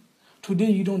anything. Today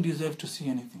you don't deserve to see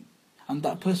anything. And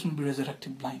that person will be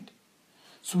resurrected blind.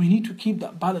 So we need to keep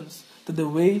that balance, that the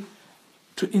way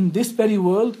in this very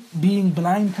world, being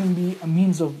blind can be a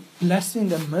means of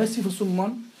blessing and mercy for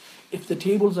someone. If the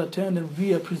tables are turned and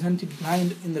we are presented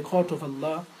blind in the court of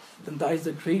Allah, then that is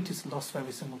the greatest loss for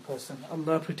every single person.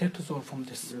 Allah protect us all from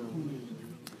this.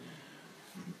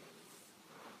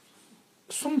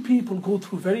 Some people go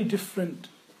through very different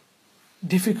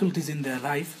difficulties in their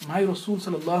life. My Rasul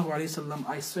sallallahu alayhi wasallam,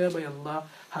 I swear by Allah,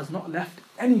 has not left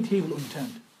any table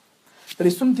unturned. There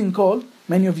is something called,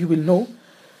 many of you will know,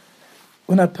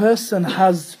 when a person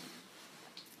has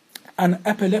an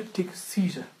epileptic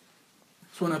seizure.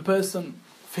 So when a person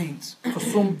faints, for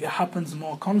some it happens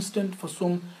more constant, for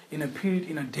some in a period,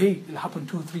 in a day, it'll happen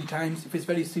 2-3 times. If it's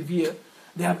very severe,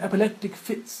 they have epileptic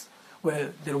fits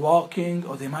where they're walking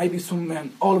or they might be somewhere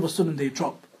and all of a sudden they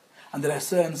drop. And there are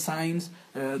certain signs,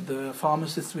 the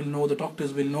pharmacists will know, the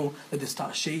doctors will know, that they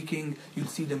start shaking, you'll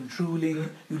see them drooling,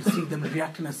 you'll see them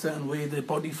react in a certain way, their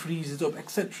body freezes up,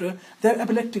 etc. They're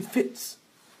epileptic fits.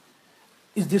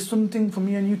 Is this something for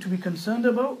me and you to be concerned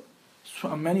about?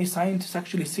 So many scientists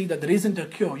actually say that there isn't a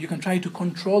cure. You can try to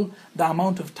control the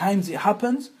amount of times it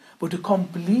happens, but to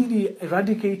completely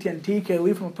eradicate it and take it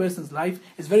away from a person's life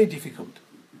is very difficult.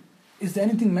 Is there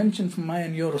anything mentioned from my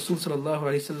and your Rasul sallallahu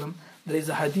alayhi wasallam? There is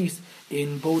a hadith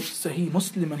in both Sahih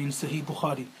Muslim and in Sahih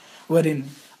Bukhari, wherein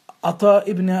Ata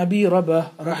ibn Abi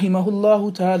Rabah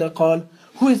rahimahullah ta'ala qal.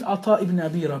 Who is Ata ibn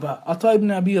Abi Rabah? Ata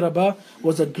ibn Abi Rabah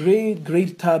was a great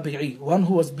tabi'i, one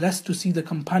who was blessed to see the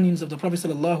companions of the Prophet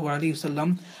sallallahu alaihi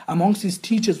wasallam. Amongst his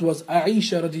teachers was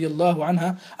Aisha radiyallahu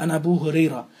anha and Abu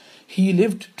Huraira. He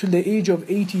lived till the age of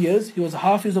 80 years. He was a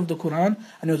hafiz of the Quran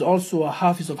and he was also a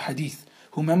hafiz of hadith,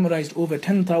 who memorized over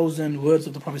 10,000 words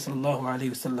of the Prophet sallallahu alaihi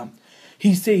wasallam.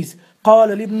 He says, قال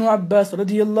لابن عباس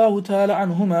رضي الله تعالى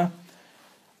عنهما,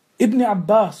 Ibn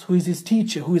Abbas, who is his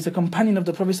teacher, who is a companion of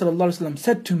the Prophet ﷺ,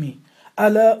 said to me,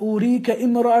 أَلَا أُرِيكَ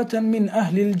إِمْرَأَةً مِّنْ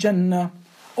أَهْلِ الْجَنَّةِ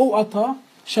O Ata,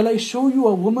 shall I show you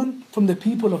a woman from the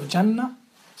people of Jannah?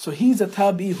 So he's a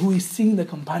tabi who is seeing the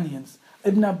companions.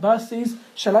 Ibn Abbas says,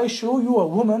 shall I show you a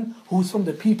woman who is from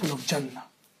the people of Jannah?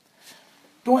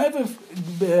 Don't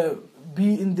ever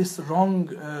be in this wrong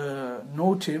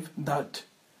notive that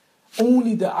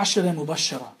only the Ashara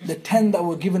Mubashara, the 10 that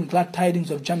were given glad tidings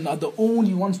of Jannah, are the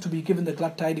only ones to be given the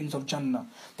glad tidings of Jannah.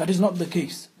 That is not the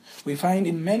case. We find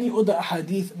in many other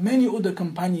ahadith, many other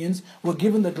companions were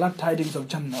given the glad tidings of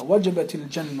Jannah. Wajabatil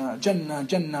Jannah, Jannah,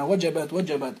 Jannah, wajabat,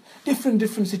 wajabat.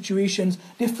 Different situations,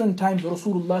 different times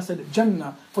Rasulullah said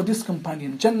Jannah for this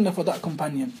companion, Jannah for that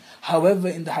companion. However,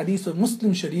 in the hadith of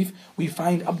Muslim Sharif, we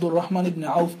find Abdul Rahman ibn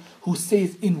Auf who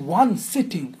says in one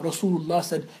sitting, Rasulullah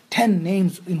said 10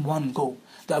 names in one go.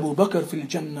 Abu Bakr fil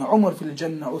Jannah, Umar fil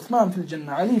Jannah, Uthman fil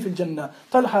Jannah, Ali fil Jannah,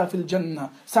 Talha fil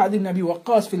Jannah, Sa'd ibn Abi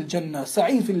Waqqas fil Jannah,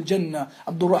 Sa'id fil Jannah,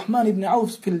 Abdul Rahman ibn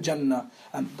Auf fil Jannah.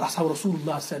 And that's how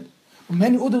Rasulullah said.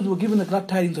 Many others were given the glad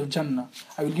tidings of Jannah.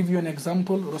 I will give you an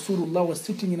example. Rasulullah was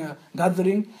sitting in a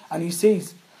gathering and he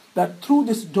says that through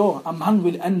this door a man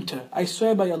will enter. I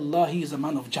swear by Allah, he is a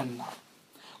man of Jannah.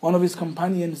 One of his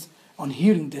companions, on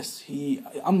hearing this,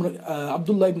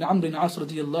 Abdullah ibn Amr ibn As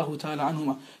radiyallahu ta'ala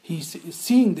anhuma, he's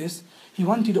seeing this, he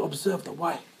wanted to observe the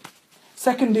why.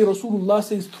 Second day, Rasulullah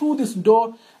says, through this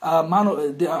door, a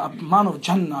man of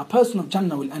Jannah, a person of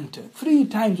Jannah will enter. 3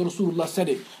 times Rasulullah said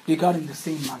it regarding the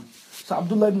same man. So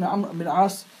Abdullah ibn Amr ibn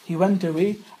As, he went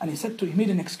away and he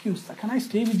made an excuse. Can I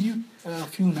stay with you a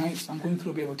few nights? I'm going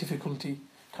through a bit of difficulty.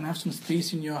 Can I have some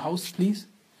space in your house, please?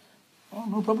 Oh,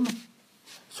 no problem.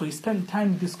 So he spent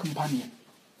time with this companion.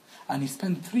 And he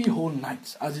spent 3 whole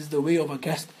nights, as is the way of a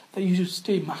guest, that you should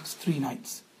stay max 3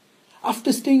 nights.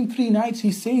 After staying 3 nights,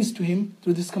 he says to him,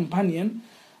 to this companion,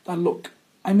 that look,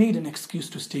 I made an excuse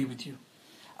to stay with you.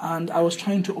 And I was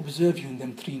trying to observe you in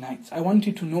them 3 nights. I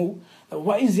wanted to know that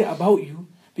what is it about you?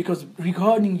 Because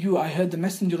regarding you, I heard the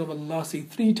Messenger of Allah say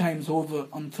 3 times over,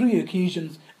 on 3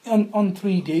 occasions, on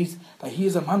 3 days, that he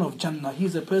is a man of Jannah, he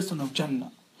is a person of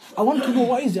Jannah. I want to know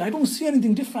what is it. I don't see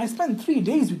anything different. I spent 3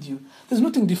 days with you. There's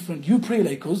nothing different. You pray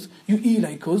like us, you eat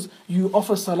like us, you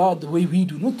offer salah the way we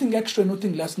do. Nothing extra,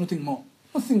 nothing less, nothing more.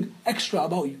 Nothing extra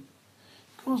about you.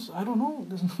 Because I don't know,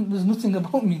 there's nothing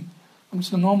about me. I'm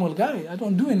just a normal guy. I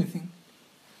don't do anything.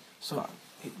 So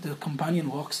the companion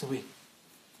walks away.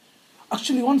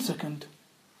 Actually, 1 second.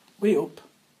 Wait up.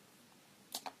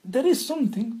 There is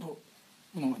something, but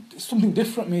it's something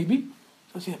different maybe.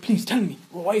 So I say, please tell me,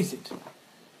 what is it?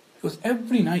 Because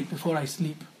every night before I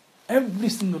sleep, every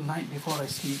single night before I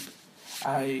sleep,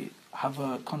 I have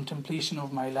a contemplation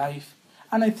of my life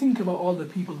and I think about all the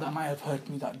people that might have hurt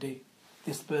me that day.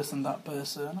 This person, that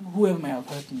person, whoever may have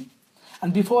hurt me.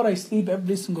 And before I sleep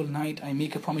every single night, I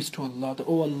make a promise to Allah that,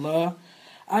 oh Allah,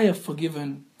 I have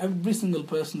forgiven every single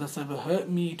person that's ever hurt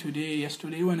me today,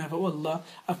 yesterday, whenever. Oh Allah,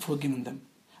 I've forgiven them.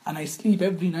 And I sleep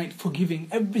every night forgiving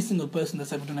every single person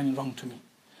that's ever done any wrong to me.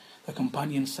 The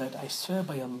companion said, I swear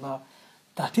by Allah,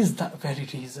 that is that very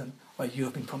reason why you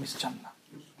have been promised Jannah,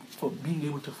 for being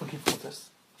able to forgive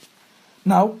others.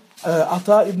 Now,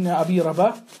 Ata ibn Abi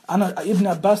Rabah, Ibn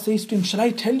Abbas says to him, shall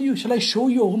I show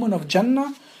you a woman of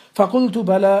Jannah? فَقُلْتُ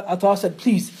بَلَا. Ata said,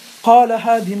 please. قَالَ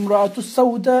هَذِهِ امْرَأَةُ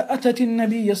السَّوْدَى أَتَتِ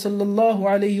النَّبِيَّ صَلَّى اللَّهُ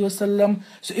عَلَيْهِ وَسَلَّمَ.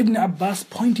 So Ibn Abbas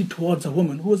pointed towards a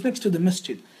woman who was next to the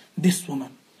masjid, this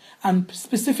woman. And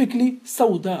specifically,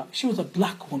 Sauda, she was a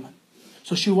black woman.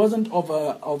 So she wasn't of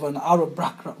an Arab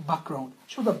background.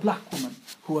 She was a black woman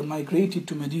who had migrated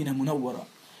to Medina Munawwara.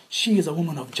 She is a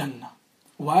woman of Jannah.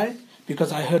 Why?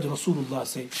 Because I heard Rasulullah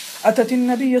say, أَتَتِ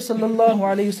النَّبِيَّ صَلَّى اللَّهُ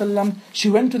عَلَيْهِ وسلم. She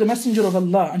went to the Messenger of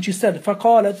Allah and she said,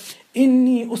 فَقَالَتْ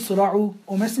إِنِّي أُسْرَعُ.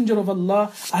 O Messenger of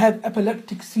Allah, I have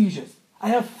epileptic seizures. I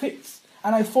have fits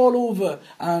and I fall over.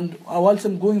 And whilst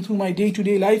I'm going through my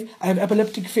day-to-day life, I have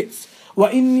epileptic fits.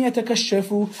 وَإِنِّي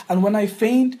أَتَكَشَّفُ. And when I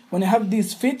faint, when I have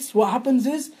these fits, what happens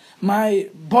is my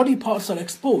body parts are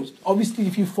exposed. Obviously,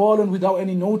 if you've fallen without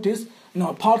any notice,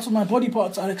 parts of my body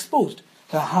parts are exposed.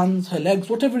 Her hands, her legs,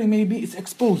 whatever it may be, is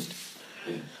exposed.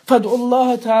 فَادْعُ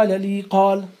اللَّهَ تَعَالَى لِي.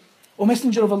 قال, O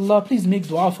Messenger of Allah, please make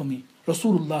dua for me.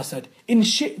 Rasulullah said, إِن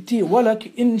شِئْتِ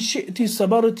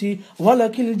صَبَرْتِ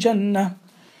وَلَكِ الْجَنَّةِ.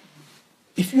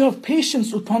 If you have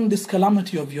patience upon this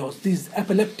calamity of yours, these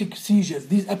epileptic seizures,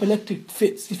 these epileptic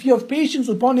fits, if you have patience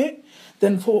upon it,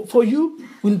 then for you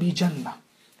will be Jannah.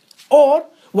 Or,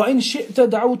 وَإِن شِئْتَ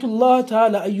دَعَوْتُ اللَّهَ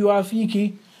تَعَالَى أَن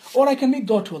يُعَافِيكِ. Or I can make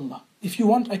dua to Allah. If you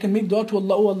want, I can make dua to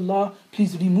Allah. Oh Allah,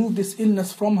 please remove this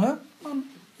illness from her.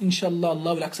 Inshallah,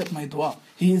 Allah will accept my dua.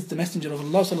 He is the Messenger of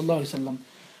Allah sallallahu alaihi wasallam.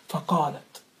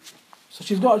 فَقَالَتْ. So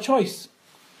she's got a choice.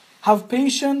 Have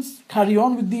patience, carry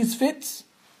on with these fits,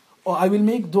 or I will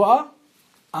make dua,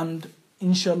 and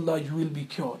inshallah you will be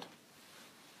cured.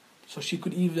 So she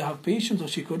could either have patience or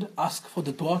she could ask for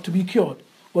the dua to be cured.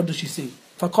 What does she say?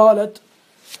 فَقَالَتْ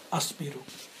أَصْبِرُ,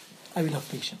 I will have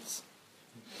patience.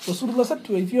 Rasulullah said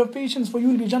to her, if you have patience, for you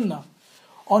will be Jannah.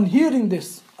 On hearing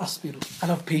this, أَصْبِرُ, I'll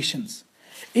have patience.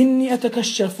 إِنِّي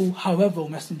أَتَكَشَّفُ, however,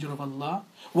 Messenger of Allah,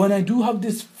 when I do have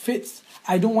these fits,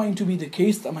 I don't want it to be the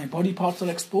case that my body parts are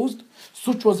exposed.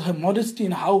 Such was her modesty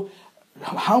and how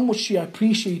much she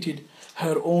appreciated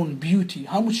her own beauty,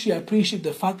 how much she appreciated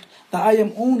the fact that I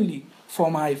am only for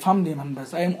my family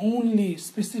members, I am only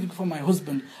specific for my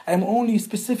husband, I am only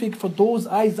specific for those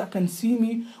eyes that can see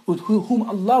me, with whom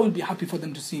Allah will be happy for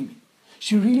them to see me.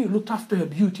 She really looked after her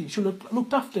beauty, she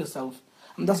looked after herself.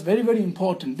 And that's very, very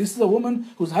important. This is a woman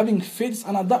who's having fits,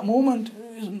 and at that moment,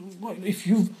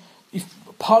 if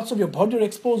parts of your body are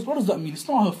exposed, what does that mean? It's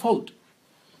not her fault.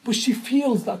 But she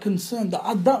feels that concern, that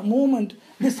at that moment,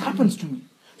 this happens to me.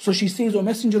 So she says, O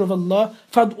Messenger of Allah,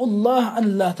 فَادْعُ اللَّهَ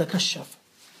أَنْ لَا تَكَشَّفْ,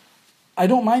 I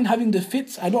don't mind having the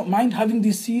fits, I don't mind having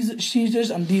these seizures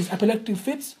and these epileptic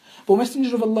fits, but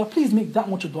Messenger of Allah, please make that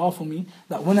much a dua for me,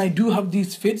 that when I do have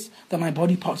these fits, that my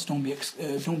body parts don't be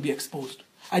exposed.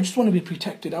 I just want to be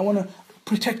protected. I want to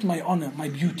protect my honor, my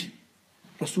beauty.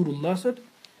 Rasulullah said,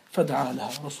 فَدْعَى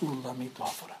لَهَا, Rasulullah made dua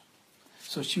for her.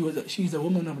 So she's a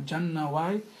woman of Jannah.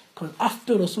 Why? Because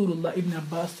after Rasulullah, Ibn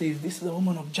Abbas says, this is a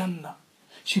woman of Jannah.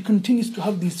 She continues to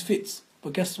have these fits.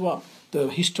 But guess what? The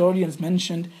historians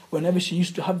mentioned whenever she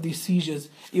used to have these seizures,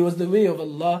 it was the way of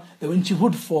Allah that when she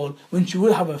would fall, when she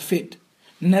would have a fit,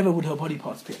 never would her body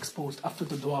parts be exposed after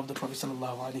the dua of the Prophet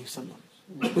ﷺ.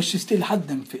 But she still had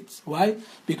them fits. Why?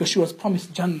 Because she was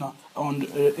promised Jannah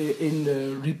in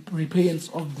the repayance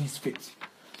of these fits.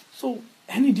 So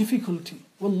any difficulty,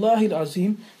 Wallahi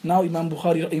al-Azim, now Imam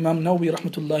Nawawi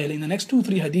rahmatullahi alayhi, in the next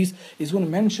 2-3 hadiths is going to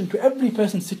mention to every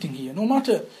person sitting here, no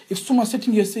matter if someone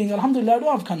sitting here saying, Alhamdulillah, I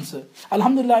don't have cancer,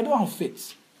 Alhamdulillah, I don't have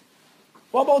fits.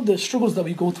 What about the struggles that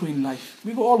we go through in life?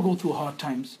 We all go through hard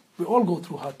times. We all go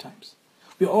through hard times.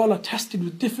 We all are tested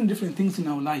with different things in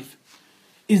our life.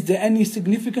 Is there any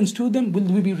significance to them? Will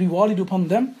we be rewarded upon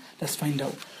them? Let's find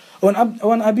out.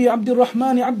 وعن أبي عبد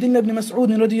الرحمن عبد الله بن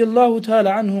مسعود رضي الله تعالى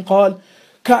عنه قال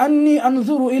كأني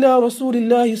أنظر إلى رسول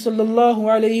الله صلى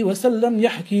الله عليه وسلم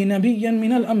يحكي نبيا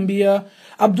من الأنبياء.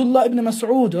 Abdullah ibn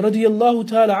Mas'ud رضي الله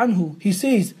تعالى عنه, he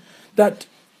says that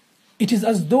it is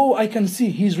as though I can see,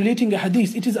 he is relating a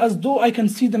hadith, it is as though I can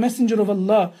see the Messenger of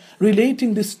Allah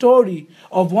relating the story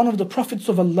of one of the prophets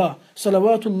of Allah,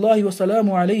 salawatullahi wa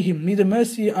salamu alayhim, may the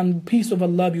mercy and peace of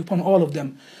Allah be upon all of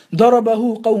them.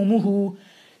 ضربه قومه,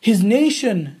 his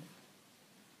nation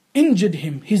injured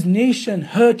him, his nation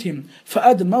hurt him,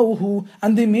 فأدموه,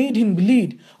 and they made him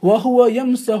bleed, وهو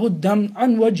يمسح الدم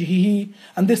عن وجهه,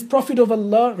 and this Prophet of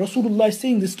Allah, Rasulullah is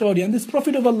saying this story, and this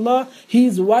Prophet of Allah, he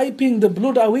is wiping the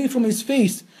blood away from his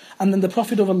face, and then the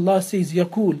Prophet of Allah says,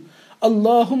 يقول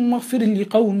اللهم اغفر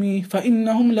لقومي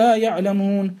فإنهم لا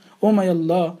يعلمون, Oh my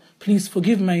Allah, please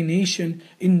forgive my nation,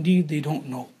 indeed they don't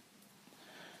know.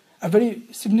 A very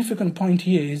significant point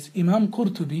here is Imam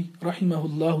Qurtubi,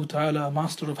 rahimahullah ta'ala,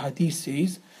 master of hadith,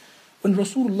 says, when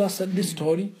Rasulullah said this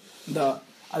story, that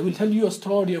I will tell you a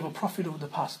story of a prophet of the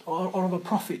past, or of a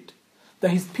prophet, that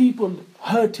his people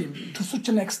hurt him to such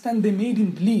an extent they made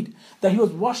him bleed, that he was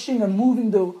washing and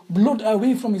moving the blood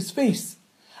away from his face.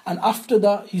 And after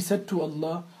that he said to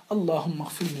Allah, Allahumma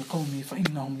ghfir li qawmi fa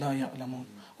innahum la ya'lamun.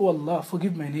 Oh Allah,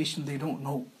 forgive my nation, they don't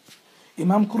know.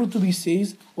 Imam Qurtubi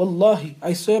says, Wallahi,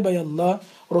 I swear by Allah,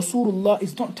 Rasulullah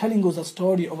is not telling us a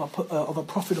story of a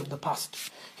prophet of the past.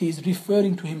 He is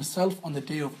referring to himself on the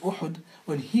day of Uhud,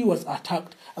 when he was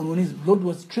attacked and when his blood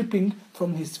was dripping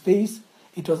from his face.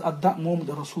 It was at that moment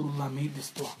that Rasulullah made this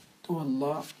dua. To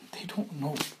Allah, they don't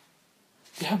know.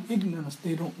 They have ignorance,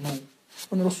 they don't know.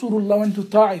 When Rasulullah went to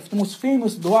Ta'if, the most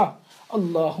famous dua,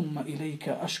 Allahumma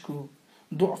ilayka ashku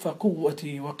du'fa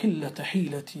quwwati wa qillata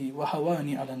hilati wa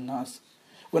hawani ala nas.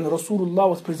 When Rasulullah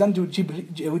was presented with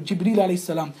Jibreel alayhi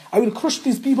salam, I will crush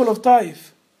these people of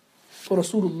Ta'if. For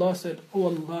Rasulullah said, Oh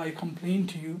Allah, I complain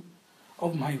to you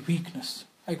of my weakness.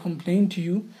 I complain to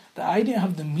you that I didn't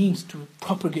have the means to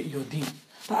propagate your deen.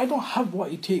 That I don't have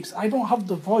what it takes. I don't have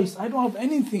the voice. I don't have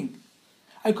anything.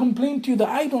 I complain to you that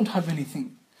I don't have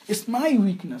anything. It's my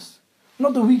weakness,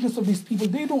 not the weakness of these people.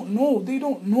 They don't know. They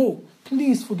don't know.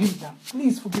 Please forgive them.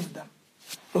 Please forgive them.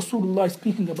 Rasulullah is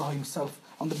speaking about himself.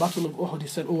 On the battle of Uhud, he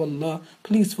said, Oh Allah,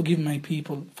 please forgive my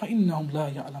people. فَإِنَّهُمْ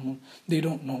لَا يَعْلَمُونَ. They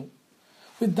don't know.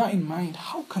 With that in mind,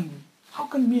 how can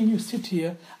me and you sit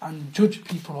here and judge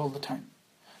people all the time?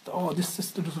 That, oh, this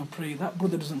sister doesn't pray, that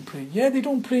brother doesn't pray. Yeah, they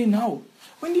don't pray now.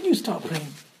 When did you start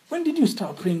praying? When did you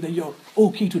start praying that you're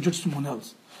okay to judge someone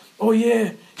else? Oh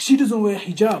yeah, she doesn't wear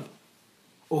hijab.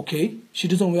 Okay, she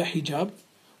doesn't wear hijab.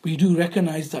 We do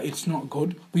recognize that it's not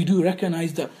good. We do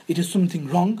recognize that it is something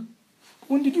wrong.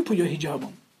 When did you put your hijab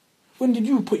on? When did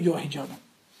you put your hijab on?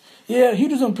 Yeah, he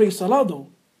doesn't pray salah though.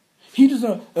 He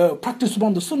doesn't practice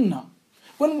upon the sunnah.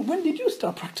 When did you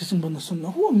start practicing upon the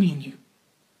sunnah? Who are me and you?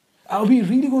 Are we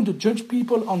really going to judge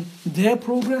people on their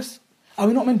progress? Are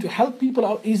we not meant to help people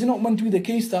out? Is it not meant to be the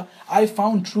case that I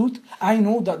found truth? I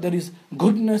know that there is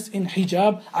goodness in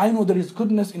hijab. I know there is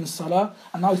goodness in salah.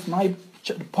 And now it's my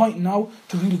point now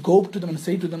to really go up to them and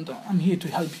say to them that I'm here to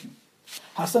help you.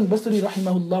 Hassan Basri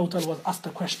rahimahullah ta'ala was asked a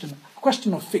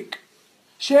question of fiqh.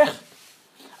 Sheikh,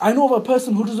 I know of a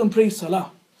person who doesn't pray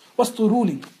salah. What's the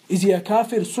ruling? Is he a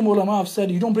kafir? Some ulama have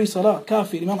said, you don't pray salah,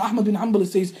 kafir. Imam Ahmad bin Hanbal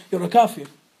says, you're a kafir.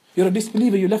 You're a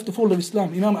disbeliever, you left the fold of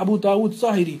Islam. Imam Abu Dawood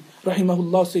Zahiri,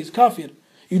 rahimahullah, says, kafir.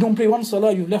 You don't pray one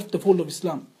salah, you've left the fold of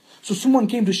Islam. So someone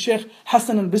came to Sheikh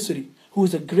Hassan al-Basri, who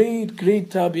is a great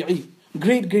tabi'i,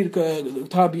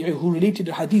 tabi'i, who related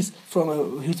the hadith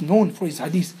from, he's known for his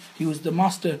hadith. He was the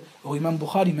master, who Imam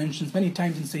Bukhari mentions many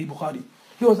times in Sahih Bukhari.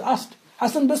 He was asked,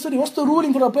 Hassan Basri, what's the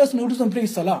ruling for a person who doesn't pray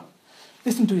salah?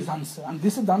 Listen to his answer, and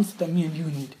this is the answer that me and you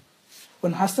need.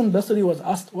 When Hassan Basri was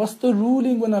asked, what's the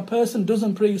ruling when a person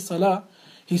doesn't pray salah?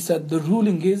 He said, the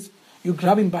ruling is, you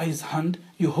grab him by his hand,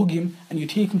 you hug him, and you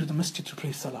take him to the masjid to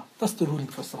pray salah. That's the ruling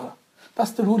for salah.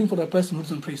 That's the ruling for a person who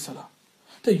doesn't pray salah.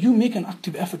 That you make an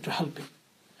active effort to help him.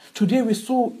 Today we're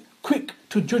so quick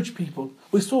to judge people.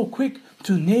 We're so quick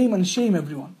to name and shame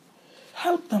everyone.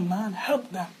 Help them, man,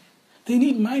 help them. They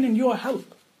need mine and your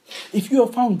help. If you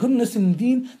have found goodness in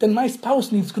deen, then my spouse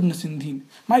needs goodness in deen.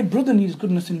 My brother needs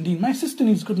goodness in deen. My sister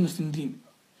needs goodness in deen.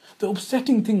 The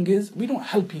upsetting thing is, we don't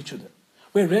help each other.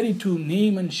 We're ready to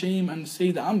name and shame and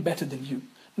say that I'm better than you.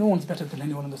 No one's better than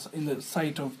anyone in the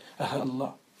sight of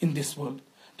Allah in this world.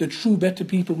 The true better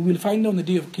people, we will find on the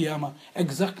day of Qiyamah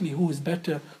exactly who is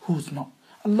better, who's not.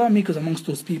 Allah make us amongst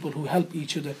those people who help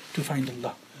each other to find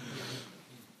Allah.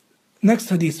 Next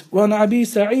hadith. وعن أبي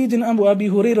سعيد أبو أبي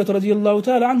هريرة رضي الله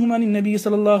تعالى عنهما عن النبي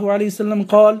صلى الله عليه وسلم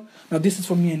قال. Now this is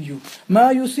for me and you.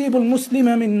 ما يصيب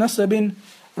المسلم من نصب.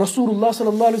 Rasulullah صلى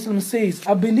الله عليه وسلم says,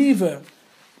 a believer,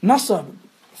 nasab,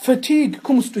 fatigue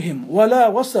comes to him.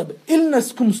 ولا wasab,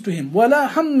 illness comes to him. ولا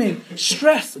هم,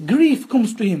 stress, grief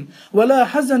comes to him. ولا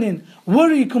حزن,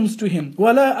 worry comes to him.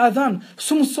 ولا أذان,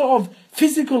 some sort of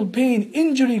physical pain,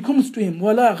 injury comes to him.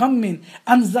 ولا غم,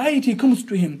 anxiety comes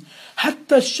to him.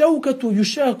 حتى الشوكة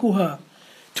يشاكها,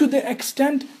 to the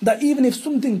extent that even if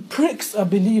something pricks a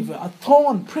believer, a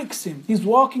thorn pricks him, he's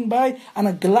walking by and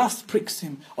a glass pricks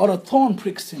him, or a thorn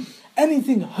pricks him,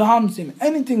 anything harms him,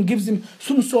 anything gives him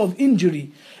some sort of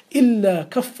injury, إلا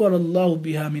كفر الله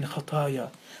بها من خطايا,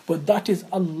 but that is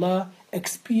Allah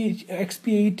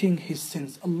expiating his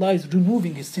sins. Allah is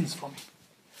removing his sins from him.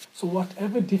 So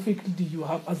whatever difficulty you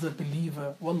have as a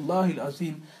believer, Wallahi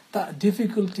al-Azim, that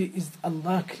difficulty is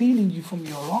Allah cleaning you from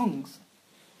your wrongs.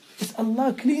 It's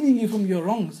Allah cleaning you from your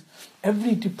wrongs.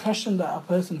 Every depression that a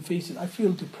person faces, I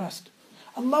feel depressed.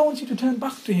 Allah wants you to turn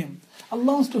back to Him.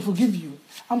 Allah wants to forgive you.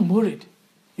 I'm worried.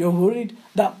 You're worried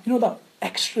that, that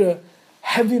extra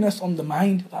heaviness on the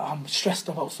mind, that I'm stressed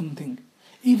about something.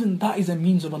 Even that is a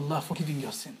means of Allah forgiving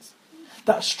your sins.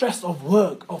 That stress of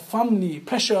work, of family,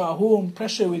 pressure at home,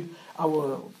 pressure with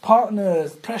our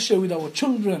partners, pressure with our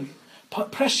children,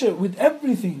 pressure with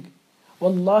everything.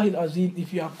 Wallahi al-Azim,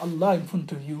 if you have Allah in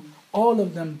front of you, all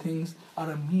of them things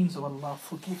are a means of Allah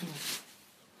forgiving you.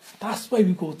 That's why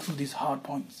we go through these hard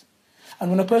points. And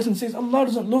when a person says, Allah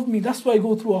doesn't love me, that's why I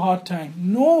go through a hard time.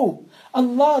 No,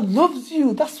 Allah loves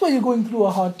you. That's why you're going through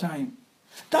a hard time.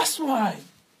 That's why.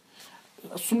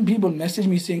 Some people message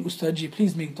me saying, Ustadh,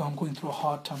 please make dua, I'm going through a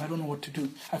hard time. I don't know what to do.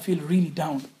 I feel really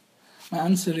down. My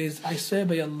answer is, I swear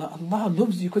by Allah, Allah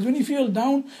loves you. Because when you feel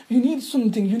down, you need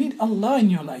something. You need Allah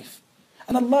in your life.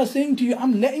 And Allah is saying to you,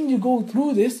 I'm letting you go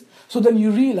through this. So then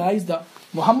you realize that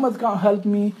Muhammad can't help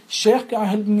me, Shaykh can't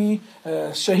help me,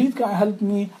 Shaheed can't help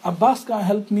me, Abbas can't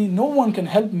help me, no one can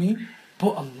help me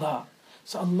but Allah.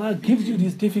 So Allah gives you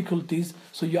these difficulties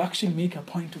so you actually make a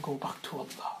point to go back to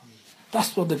Allah.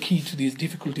 That's what the key to these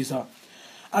difficulties are.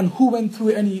 And who went through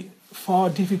any far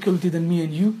difficulty than me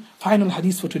and you? Final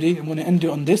hadith for today, I'm going to end it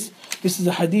on this. This is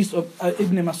a hadith of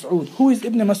Ibn Mas'ud. Who is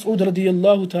Ibn Mas'ud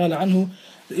radiyallahu ta'ala anhu?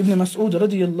 Ibn Mas'ud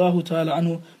radiyallahu ta'ala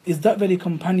anhu is that very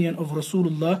companion of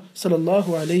Rasulullah sallallahu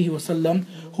alayhi wasallam,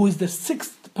 who is the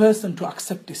 6th person to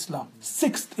accept Islam.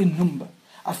 6th in number.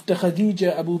 After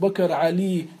Khadija, Abu Bakr,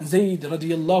 Ali, Zayd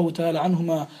radiyallahu ta'ala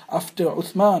anhuma, after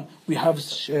Uthman, we have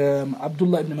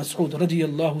Abdullah ibn Mas'ud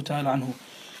radiyallahu ta'ala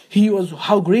anhu.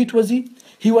 How great was he?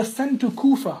 He was sent to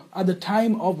Kufa at the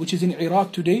time of, which is in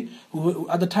Iraq today,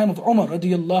 at the time of Umar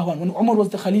radiallahu anhu. When Umar was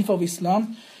the Khalifa of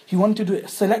Islam, he wanted to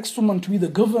select someone to be the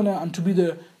governor and to be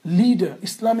the leader,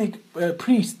 Islamic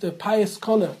priest, the pious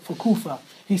scholar for Kufa.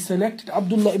 He selected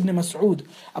Abdullah ibn Mas'ud.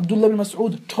 Abdullah ibn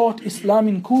Mas'ud taught Islam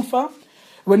in Kufa.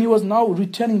 When he was now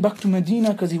returning back to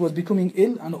Medina because he was becoming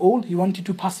ill and old, he wanted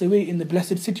to pass away in the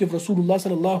blessed city of Rasulullah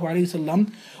sallallahu alaihi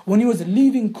wasallam. When he was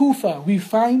leaving Kufa, we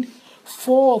find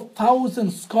 4,000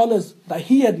 scholars that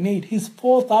he had made. His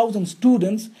 4,000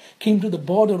 students came to the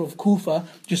border of Kufa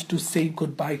just to say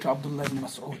goodbye to Abdullah ibn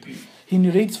Mas'ud. He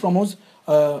narrates from us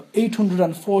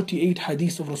 848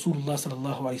 hadiths of Rasulullah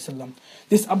sallallahu alaihi wasallam.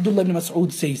 This Abdullah ibn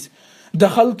Mas'ud says,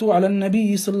 دخلت على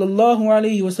النبي صلى الله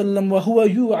عليه وسلم وهو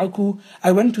يوعك.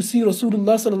 I went to see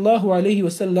Rasulullah صلى الله عليه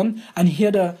وسلم and he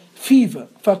had a fever.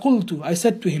 فقلت, I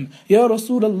said to him, يا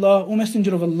رسول الله, O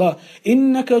Messenger of Allah,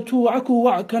 إنك توعك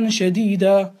وعكا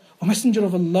شديدا. O Messenger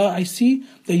of Allah, I see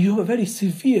that you have a very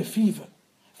severe fever.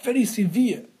 Very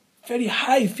severe, very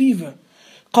high fever.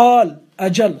 قال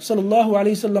أجل. صلى الله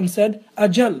عليه وسلم said,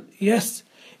 أجل, yes.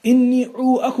 إني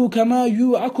عوءك كما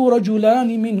يوعك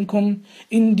رجلان منكم.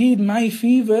 Indeed, my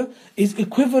fever is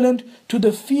equivalent to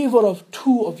the fever of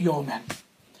two of your men.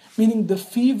 Meaning the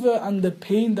fever and the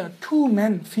pain that two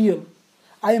men feel,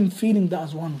 I am feeling that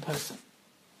as one person.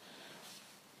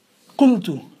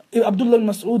 قلت, Abdullah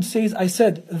al-Mas'ud says, I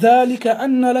said, ذلك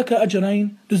أن لك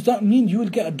أجرين. Does that mean you will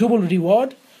get a double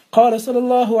reward? قال صلى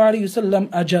الله عليه وسلم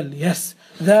أجل, yes.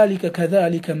 ذلك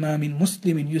كذلك ما من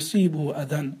مسلم يصيبه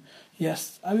أذى.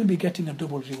 Yes, I will be getting a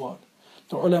double reward.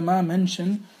 The ulama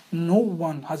mention no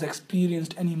one has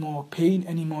experienced any more pain,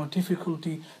 any more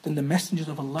difficulty than the messengers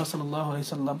of Allah sallallahu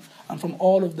alaihi wasallam. And from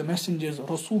all of the messengers,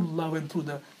 Rasulullah went through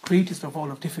the greatest of all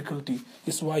of difficulty.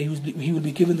 This is why he will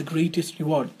be given the greatest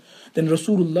reward. Then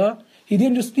Rasulullah, he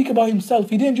didn't just speak about himself.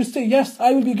 He didn't just say, yes,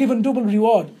 I will be given double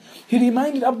reward. He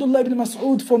reminded Abdullah ibn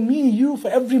Mas'ud, for me, you, for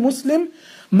every Muslim,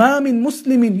 ما من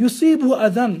مسلم يصيبه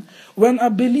أذى. When a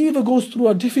believer goes through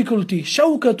a difficulty,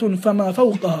 شوكة فما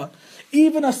فوقها,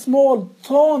 even a small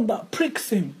thorn that pricks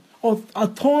him, or a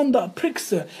thorn that pricks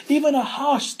her, even a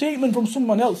harsh statement from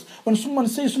someone else, when someone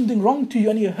says something wrong to you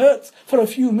and it hurts for a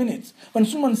few minutes, when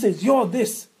someone says, you're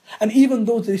this, and even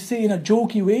though they say in a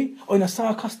jokey way or in a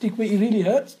sarcastic way, it really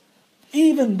hurts.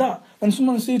 Even that, when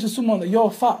someone says to someone that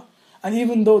you're fat, and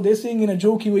even though they're saying in a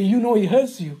jokey way, you know it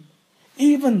hurts you.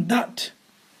 Even that,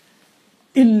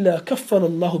 إِلَّا كَفَّرَ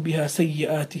اللَّهُ بِهَا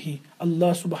سَيِّئَاتِهِ.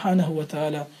 Allah subhanahu wa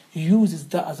ta'ala uses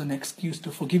that as an excuse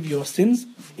to forgive your sins.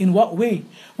 In what way?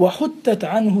 وَحُتَّتْ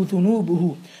عَنْهُ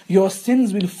ذُنُوبُهُ. Your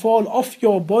sins will fall off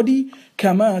your body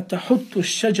كَمَا تَحُتُّ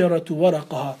الشَّجَرَةُ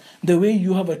وَرَقَهَا. The way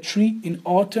you have a tree in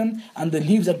autumn and the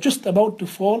leaves are just about to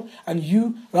fall, and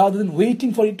you, rather than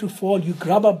waiting for it to fall, you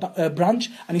grab a branch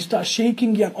and you start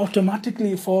shaking it and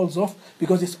automatically it falls off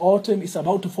because it's autumn, it's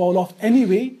about to fall off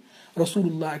anyway.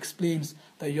 Rasulullah explains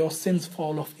that your sins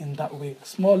fall off in that way. A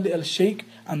small little shake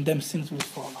and them sins will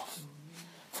fall off.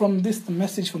 From this, the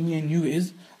message for me and you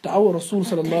is that our Rasul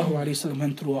sallallahu alaihi wasallam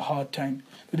went through a hard time.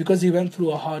 But because he went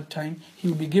through a hard time, he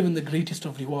will be given the greatest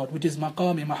of reward, which is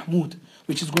Maqam Mahmud,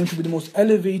 which is going to be the most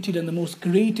elevated and the most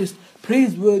greatest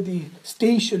praiseworthy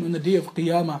station on the day of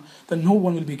Qiyamah, that no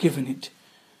one will be given it.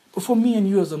 But for me and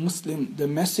you as a Muslim, the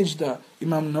message that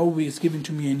Imam Nawawi is giving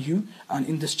to me and you, and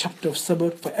in this chapter of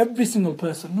Sabr, for every single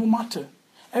person, no matter,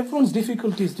 everyone's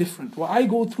difficulty is different. What I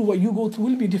go through, what you go through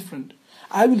will be different.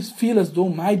 I will feel as though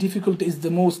my difficulty is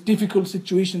the most difficult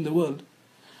situation in the world.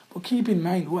 But keep in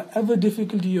mind, whatever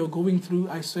difficulty you're going through,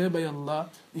 I swear by Allah,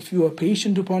 if you are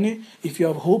patient upon it, if you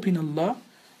have hope in Allah,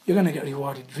 you're going to get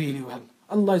rewarded really well.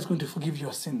 Allah is going to forgive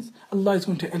your sins. Allah is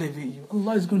going to elevate you.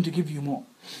 Allah is going to give you more.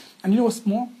 And you know what's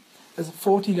more? There's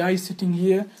 40 guys sitting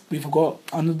here. We've got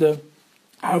another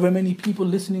however many people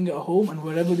listening at home, and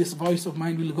wherever this voice of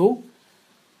mine will go,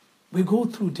 we go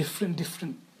through different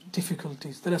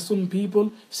difficulties. There are some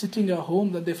people sitting at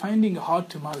home that they're finding it hard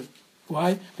to marry.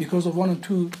 Why? Because of one or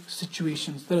two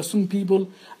situations. There are some people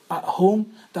at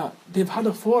home that they've had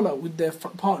a fallout with their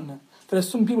partner. There are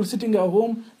some people sitting at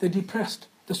home, they're depressed.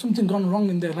 There's something gone wrong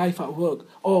in their life at work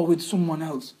or with someone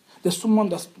else. There's someone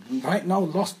that's right now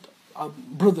lost a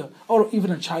brother or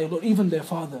even a child or even their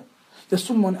father. There's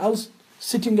someone else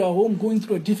sitting at home going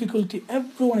through a difficulty.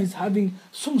 Everyone is having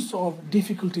some sort of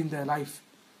difficulty in their life.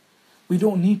 We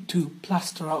don't need to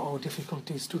plaster out our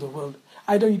difficulties to the world.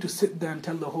 I don't need to sit there and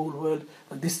tell the whole world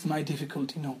that this is my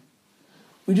difficulty. No.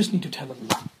 We just need to tell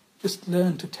Allah. Just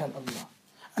learn to tell Allah.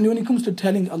 And when it comes to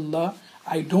telling Allah,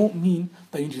 I don't mean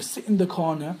that you just sit in the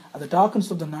corner at the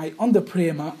darkness of the night on the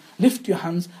prayer mat, lift your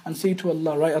hands and say to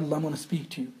Allah, right Allah, I'm going to speak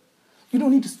to you. You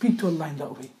don't need to speak to Allah in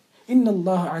that way. Inna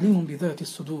Allah alimun bi dhati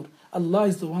sudur. Allah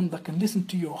is the one that can listen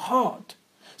to your heart.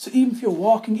 So even if you're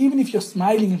walking, even if you're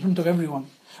smiling in front of everyone,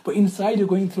 but inside you're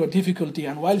going through a difficulty,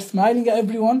 and while smiling at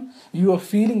everyone, you are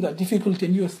feeling that difficulty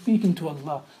and you are speaking to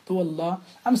Allah. To Allah,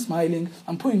 I'm smiling,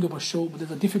 I'm putting up a show, but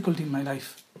there's a difficulty in my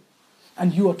life.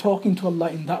 And you are talking to Allah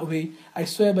in that way. I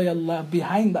swear by Allah,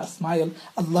 behind that smile,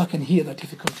 Allah can hear that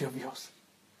difficulty of yours.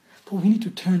 But we need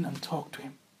to turn and talk to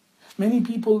Him. Many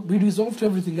people, we resolve to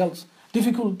everything else.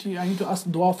 Difficulty, I need to ask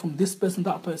dua from this person,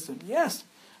 that person. Yes,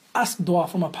 ask dua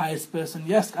from a pious person.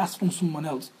 Yes, ask from someone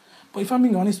else. But if I'm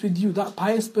being honest with you, that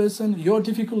pious person, your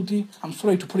difficulty, I'm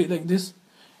sorry to put it like this,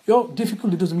 your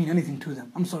difficulty doesn't mean anything to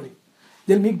them. I'm sorry.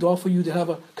 They'll make dua for you, they'll have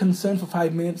a concern for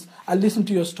 5 minutes. I'll listen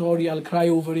to your story, I'll cry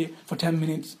over it for 10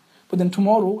 minutes. But then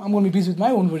tomorrow, I'm going to be busy with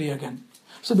my own worry again.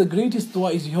 So the greatest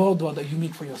dua is your dua that you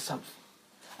make for yourself.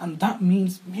 And that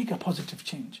means make a positive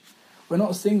change. We're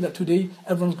not saying that today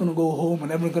everyone's going to go home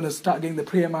and everyone's going to start getting the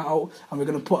prayer mat out and we're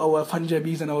going to put our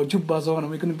Punjabis and our jubbas on and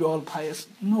we're going to be all pious.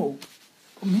 No.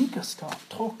 But make a start.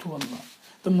 Talk to Allah.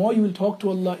 The more you will talk to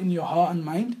Allah in your heart and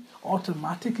mind,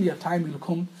 automatically a time will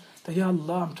come that, Ya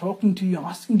Allah, I'm talking to you, I'm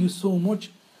asking you so much.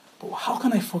 But how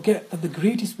can I forget that the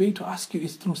greatest way to ask you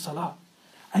is through salah?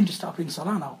 I need to start praying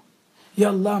salah now. Ya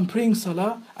Allah, I'm praying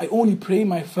salah. I only pray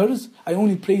my farz. I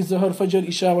only pray Zuhr, Fajr,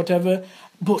 Isha, whatever.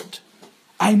 But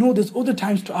I know there's other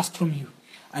times to ask from you.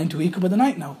 I need to wake up at the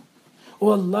night now.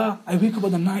 Oh Allah, I wake up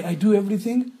at the night, I do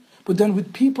everything. But then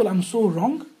with people, I'm so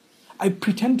wrong. I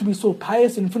pretend to be so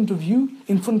pious in front of you,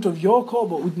 in front of your call,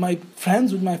 but with my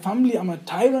friends, with my family, I'm a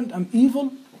tyrant, I'm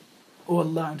evil. Oh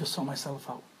Allah, I need to sort myself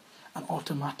out. And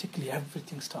automatically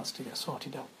everything starts to get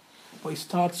sorted out. But it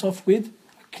starts off with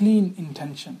a clean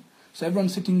intention. So everyone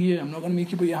sitting here, I'm not going to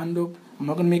make you put your hand up. I'm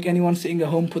not going to make anyone sitting at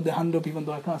home put their hand up, even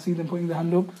though I can't see them putting their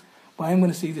hand up. But I'm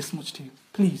going to say this much to you.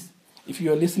 Please, if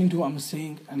you're listening to what I'm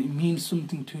saying and it means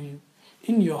something to you,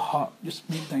 in your heart, just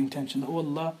make that intention that, oh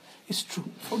Allah, it's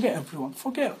true. Forget everyone.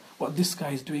 Forget what this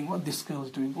guy is doing, what this girl is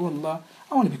doing. Oh Allah,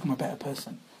 I want to become a better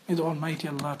person. May the Almighty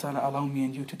Allah Ta'ala allow me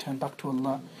and you to turn back to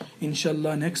Allah.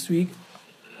 Inshallah, next week,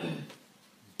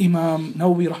 Imam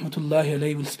Nawawi Rahmatullahi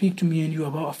Alayhi will speak to me and you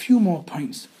about a few more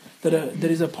points.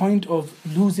 There is a point of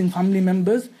losing family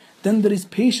members. Then there is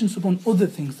patience upon other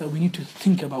things that we need to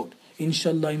think about.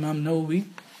 Inshallah, Imam Nawawi,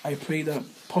 I pray that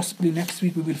possibly next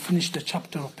week we will finish the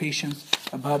chapter of patience,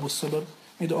 Adab Sabr.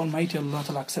 May the Almighty Allah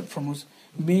Ta'ala accept from us.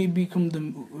 May become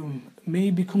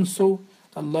so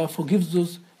Allah forgives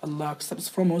us, Allah accepts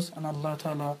from us, and Allah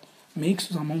Ta'ala makes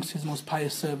us amongst His most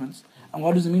pious servants. And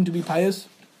what does it mean to be pious?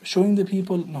 Showing the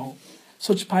people? No.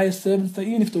 Such pious servants that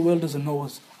even if the world doesn't know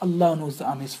us, Allah knows that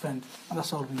I'm His friend. And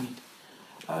that's all we need.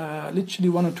 Literally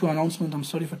 1 or 2 announcements. I'm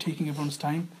sorry for taking everyone's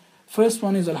time. First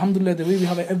one is, Alhamdulillah, the way we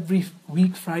have it every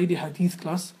week, Friday Hadith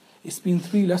class. It's been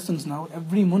 3 lessons now.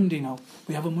 Every Monday now,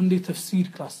 we have a Monday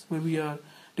Tafsir class where we are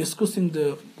discussing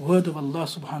the word of Allah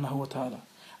subhanahu wa ta'ala.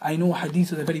 I know Hadith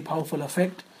has a very powerful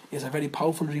effect. It's a very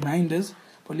powerful reminders.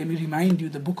 But let me remind you,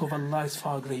 the book of Allah is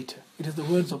far greater. It is the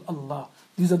words of Allah.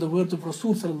 These are the words of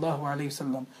Rasul sallallahu alayhi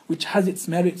wasallam, which has its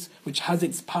merits, which has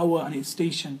its power and its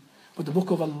station. But the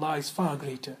book of Allah is far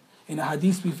greater. In a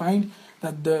hadith we find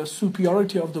that the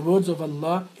superiority of the words of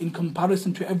Allah in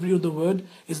comparison to every other word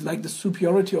is like the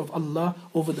superiority of Allah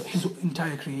over His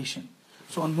entire creation.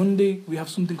 So on Monday we have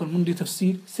something called Monday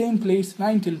Tafsir, same place,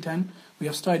 9 till 10. We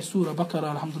have started Surah Baqarah,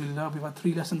 Alhamdulillah. We've had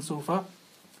 3 lessons so far.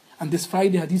 And this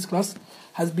Friday Hadith class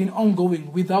has been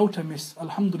ongoing without a miss,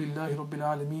 Alhamdulillah Rabbil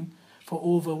Alameen, for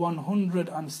over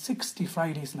 160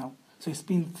 Fridays now. So it's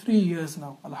been 3 years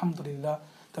now, Alhamdulillah,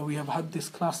 that we have had this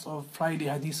class of Friday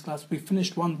Hadith class. We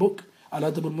finished 1 book,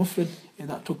 Adab al-Mufrad,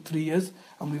 that took 3 years,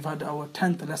 and we've had our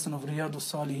 10th lesson of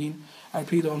Riyad-us-Saliheen. I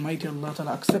pray the Almighty Allah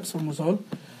Ta'ala accepts from us all,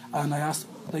 and I ask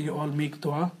that you all make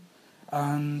dua.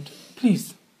 And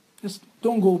please, just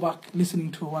don't go back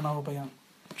listening to a 1 hour bayan.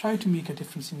 Try to make a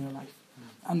difference in your life.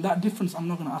 And that difference, I'm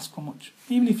not going to ask for much.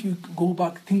 Even if you go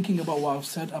back thinking about what I've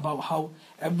said, about how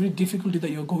every difficulty that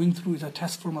you're going through is a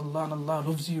test from Allah and Allah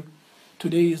loves you.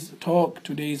 Today's talk,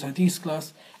 today's hadith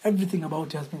class, everything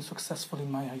about it has been successful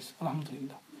in my eyes.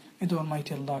 Alhamdulillah. May the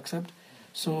Almighty Allah accept.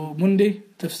 So Monday,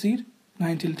 tafsir,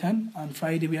 9 till 10. And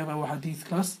Friday we have our hadith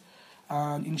class.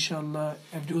 And inshallah,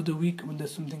 every other week when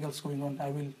there's something else going on, I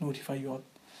will notify you all.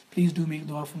 Please do make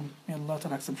dua for me. May Allah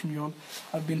Ta'ala accept from you all.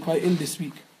 I've been quite ill this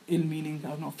week. Ill meaning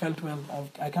I've not felt well.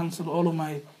 I cancelled all of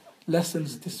my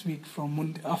lessons this week from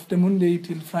Monday, after Monday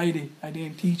till Friday. I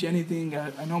didn't teach anything.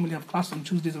 I normally have class on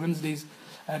Tuesdays and Wednesdays.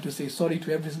 I had to say sorry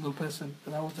to every single person,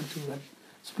 but I wasn't too well.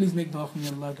 So please make dua for me.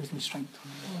 Allah gives me strength.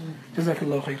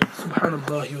 Jazakallahu khair.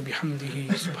 Subhanallah wa bihamdihi.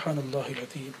 Subhanallah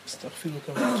al-azim. Astaghfiruka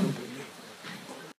wa atubu ilayh.